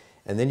splay,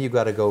 and then you've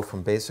got to go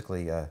from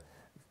basically a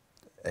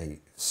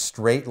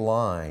straight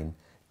line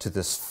to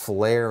this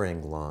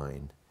flaring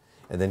line,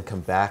 and then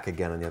come back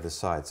again on the other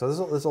side. So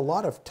there's a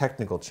lot of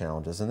technical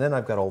challenges, and then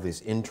I've got all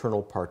these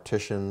internal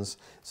partitions.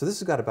 So this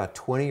has got about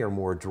 20 or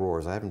more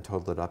drawers. I haven't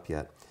totaled it up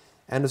yet,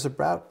 and there's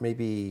about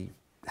maybe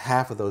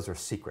half of those are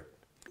secret.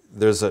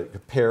 There's a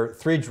pair,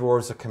 3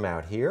 drawers that come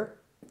out here,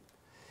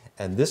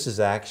 and this is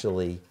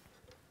actually,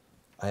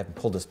 I haven't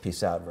pulled this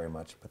piece out very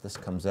much, but this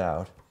comes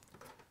out.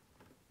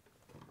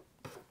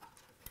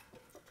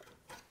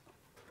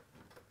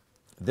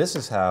 This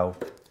is how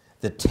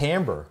the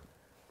timbre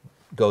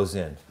goes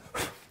in.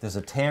 There's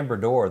a timbre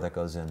door that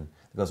goes in,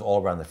 that goes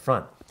all around the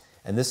front,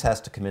 and this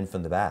has to come in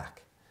from the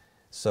back.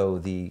 So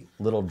the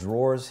little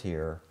drawers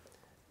here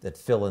that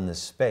fill in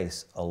this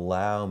space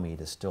allow me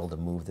to still to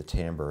move the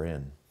timbre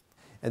in.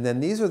 And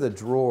then these are the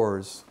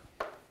drawers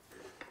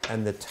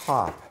and the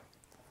top.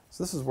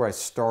 So this is where I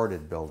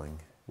started building,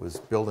 was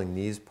building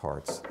these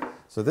parts.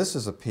 So this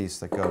is a piece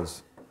that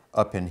goes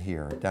up in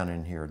here, down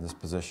in here, in this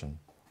position.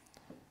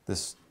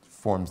 This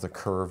forms the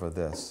curve of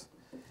this.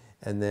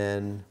 And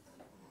then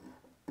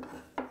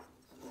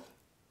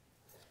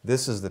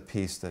this is the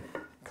piece that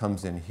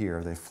comes in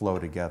here. They flow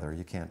together.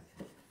 You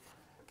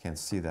can't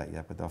see that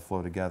yet, but they'll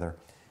flow together.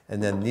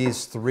 And then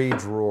these 3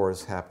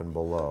 drawers happen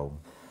below.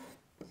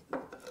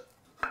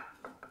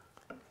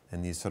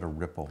 And these sort of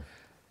ripple.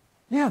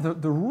 Yeah,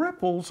 the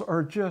ripples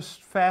are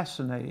just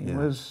fascinating.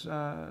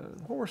 Yeah.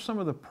 What were some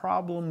of the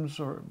problems,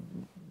 or,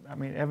 I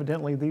mean,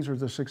 evidently these are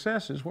the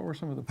successes. What were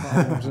some of the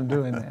problems in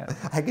doing that?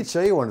 I could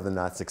show you one of the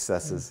not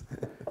successes.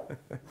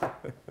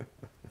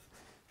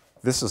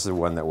 This is the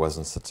one that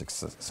wasn't such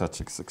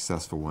a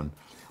successful one.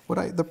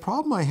 The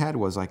problem I had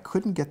was I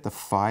couldn't get the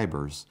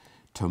fibers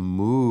to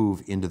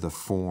move into the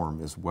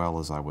form as well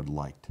as I would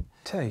like.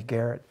 Tell you,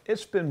 Garrett,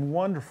 it's been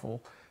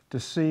wonderful to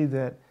see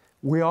that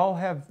we all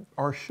have,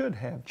 or should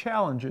have,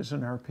 challenges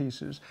in our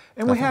pieces,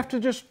 and we have to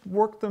just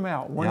work them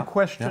out, one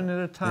question at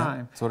a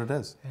time. That's what it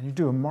is. And you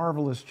do a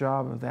marvelous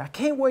job of that. I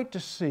can't wait to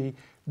see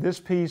this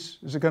piece.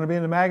 Is it going to be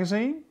in the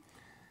magazine?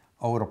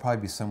 Oh, it'll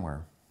probably be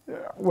somewhere.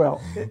 Well,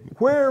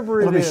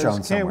 wherever it is,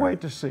 can't somewhere.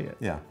 wait to see it.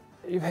 Yeah.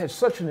 You've had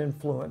such an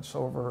influence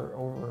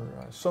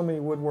over so many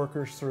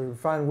woodworkers through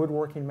Fine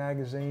Woodworking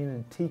magazine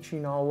and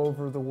teaching all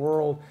over the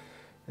world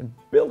and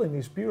building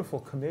these beautiful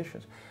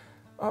commissions.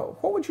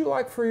 What would you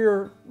like for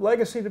your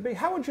legacy to be?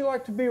 How would you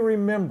like to be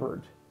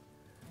remembered?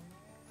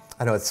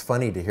 I know it's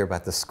funny to hear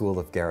about the school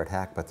of Garrett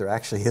Hack, but there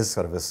actually is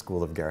sort of a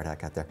school of Garrett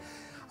Hack out there.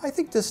 I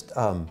think just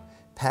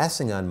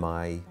passing on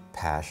my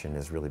passion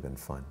has really been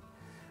fun.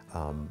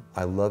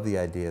 I love the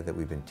idea that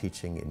we've been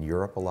teaching in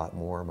Europe a lot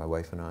more, my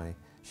wife and I.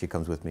 She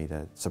comes with me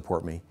to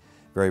support me.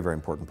 Very, very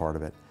important part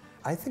of it.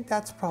 I think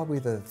that's probably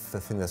the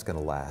thing that's going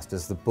to last,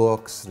 is the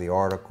books, the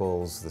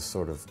articles, the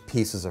sort of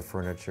pieces of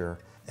furniture.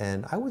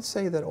 And I would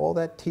say that all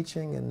that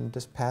teaching and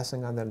just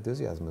passing on that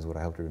enthusiasm is what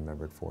I hope to be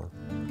remembered for.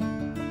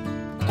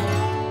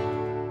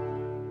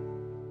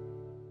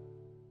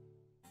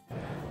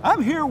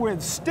 I'm here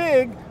with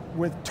Stig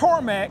with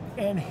Tormek,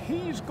 and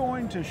he's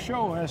going to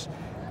show us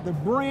the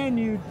brand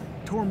new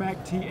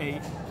Tormek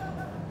T8.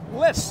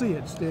 Let's see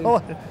it, Stig.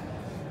 Oh,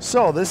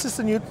 so this is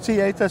the new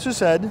T8, as you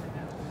said.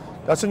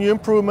 Got some new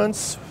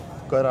improvements.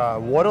 Got a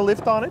water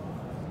lift on it.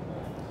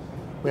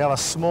 We have a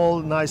small,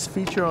 nice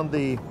feature on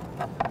the,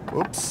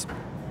 oops,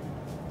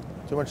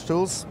 too much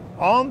tools.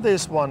 On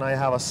this one, I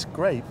have a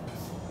scrape.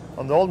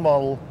 On the old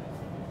model,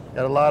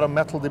 got a lot of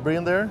metal debris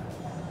in there.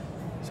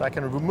 So I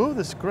can remove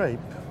the scrape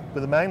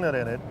with a magnet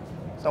in it.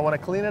 So when I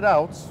clean it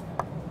out,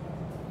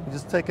 you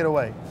just take it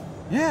away.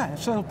 Yeah,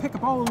 so it'll pick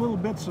up all the little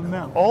bits of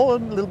metal. All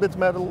the little bits of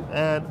metal,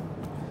 and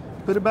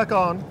put it back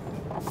on.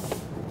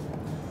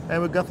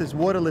 And we've got this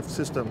water lift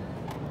system,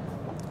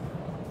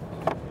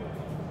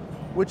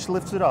 which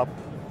lifts it up.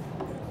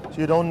 So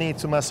you don't need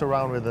to mess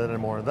around with it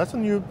anymore. That's a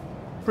new,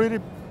 pretty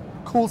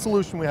cool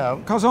solution we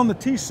have. Because on the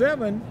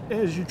T7,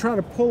 as you try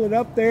to pull it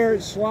up there,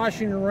 it's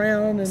sloshing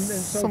around and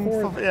so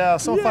forth. Yeah,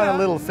 some find a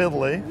little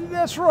fiddly.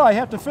 That's right,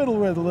 have to fiddle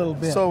with it a little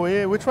bit. So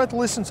we try to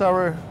listen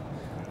to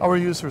our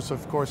users,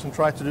 of course, and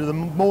try to do the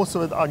most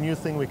of it, our new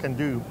thing we can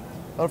do.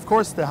 But of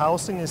course, the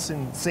housing is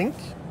in zinc.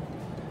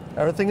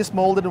 Everything is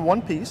molded in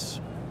one piece,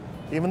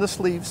 even the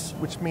sleeves,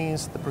 which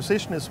means the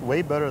precision is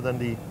way better than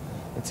the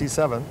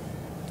T7.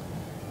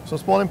 Some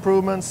small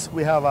improvements.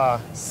 We have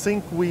a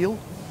zinc wheel.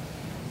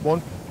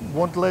 Won't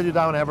let you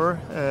down ever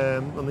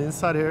on the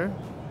inside here.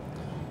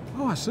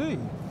 Oh, I see.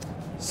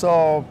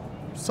 So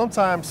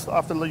sometimes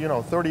after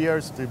 30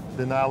 years,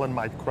 the nylon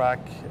might crack,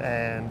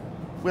 and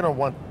we don't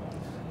want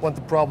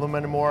the problem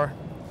anymore.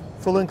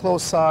 Full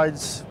enclosed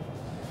sides.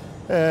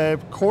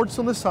 Cords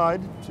on the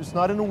side, so it's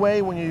not in the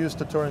way when you use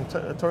the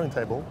turning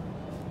table.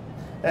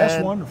 That's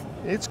And wonderful.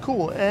 It's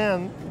cool,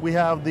 and we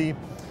have the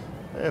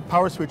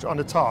power switch on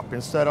the top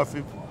instead of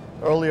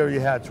earlier you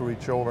had to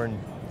reach over and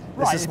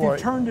Right, if you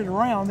turned it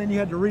around, then you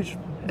had to reach.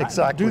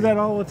 Exactly. Do that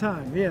all the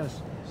time,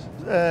 yes.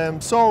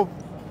 So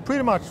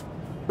pretty much,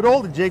 but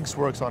all the jigs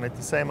works on it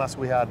the same as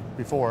we had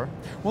before.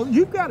 Well,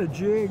 you've got a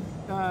jig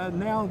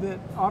now that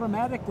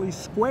automatically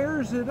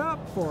squares it up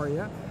for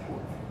you.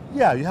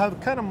 Yeah, you have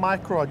kind of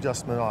micro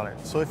adjustment on it.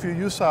 So if you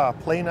use a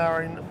plain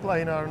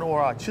iron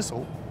or a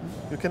chisel,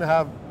 you can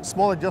have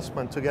small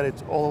adjustment to get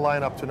it all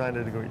lined up to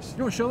 90 degrees.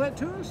 You want to show that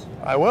to us?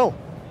 I will.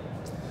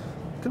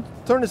 You can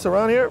turn this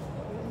around here.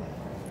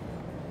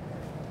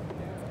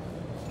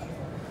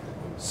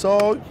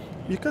 So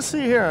you can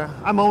see here,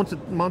 I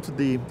mounted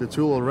the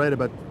tool already,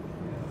 but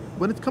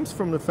when it comes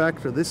from the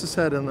factory, this is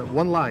set in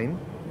one line,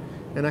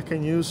 and I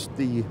can use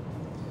the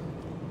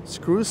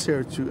screws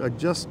here to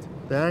adjust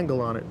the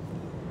angle on it.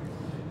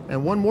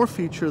 And one more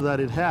feature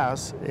that it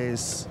has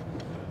is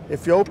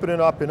if you open it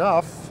up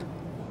enough,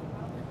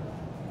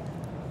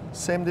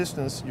 same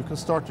distance, you can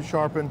start to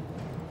sharpen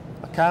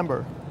a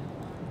camber,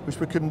 which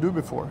we couldn't do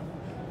before.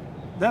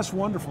 That's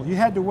wonderful. You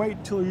had to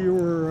wait till you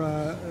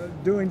were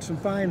doing some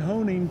fine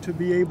honing to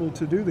be able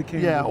to do the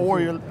camber. Yeah, or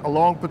you're a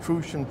long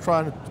protrusion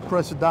trying to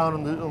press it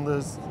down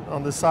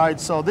on the side.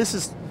 So this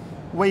is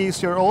way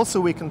easier. Also,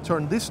 we can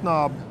turn this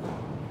knob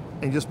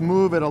and just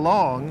move it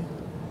along.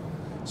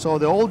 So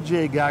the old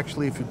jig,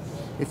 actually,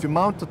 if you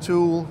mount the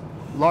tool,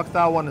 lock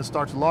that one and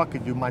start to lock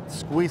it, you might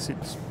squeeze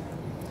it.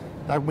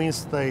 That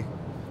means the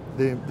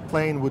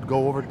plane would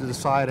go over to the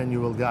side and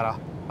you will get a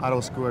auto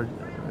square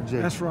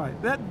jig. That's right.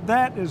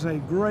 That is a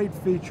great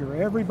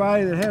feature.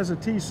 Everybody that has a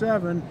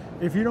T7,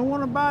 if you don't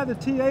want to buy the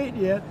T8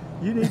 yet,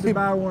 you need to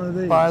buy one of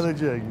these. Buy the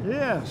jig.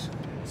 Yes.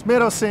 It's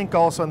made of zinc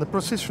also, and the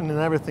precision and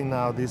everything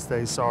now these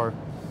days are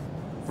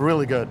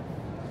really good.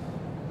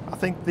 I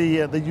think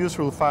the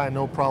user will find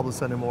no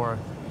problems anymore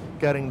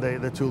getting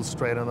the tools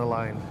straight on the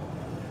line.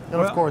 And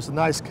Well, of course, a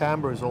nice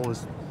camber is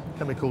always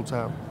can be cool to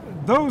have.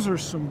 Those are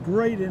some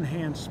great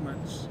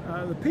enhancements.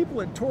 The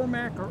people at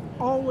Tormac are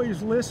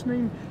always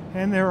listening,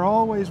 and they're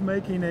always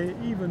making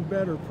an even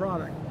better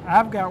product.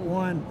 I've got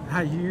one,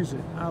 I use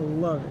it, I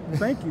love it.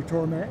 Thank you,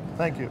 Tormac.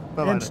 Thank you.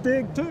 Bye-bye. And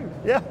Stig too.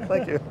 Yeah,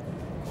 thank you.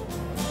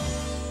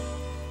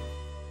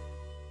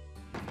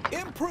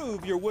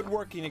 Improve your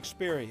woodworking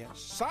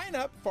experience. Sign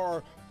up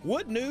for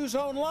Wood News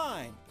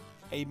Online,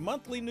 a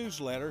monthly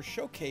newsletter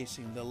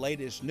showcasing the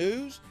latest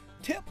news,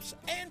 tips,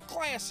 and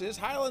classes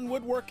Highland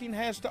Woodworking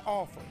has to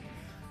offer.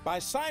 By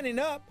signing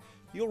up,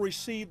 you'll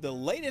receive the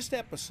latest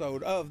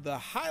episode of the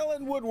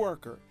Highland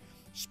Woodworker,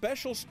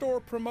 special store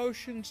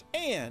promotions,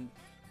 and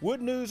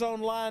Wood News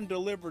Online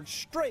delivered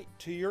straight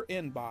to your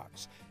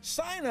inbox.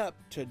 Sign up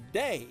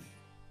today.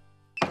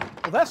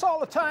 Well, that's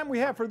all the time we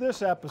have for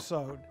this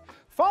episode.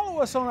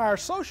 Follow us on our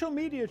social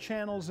media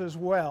channels as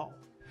well.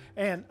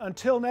 And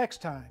until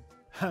next time,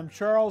 I'm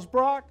Charles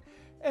Brock,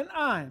 and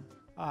I'm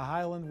a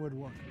Highland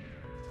Woodworker.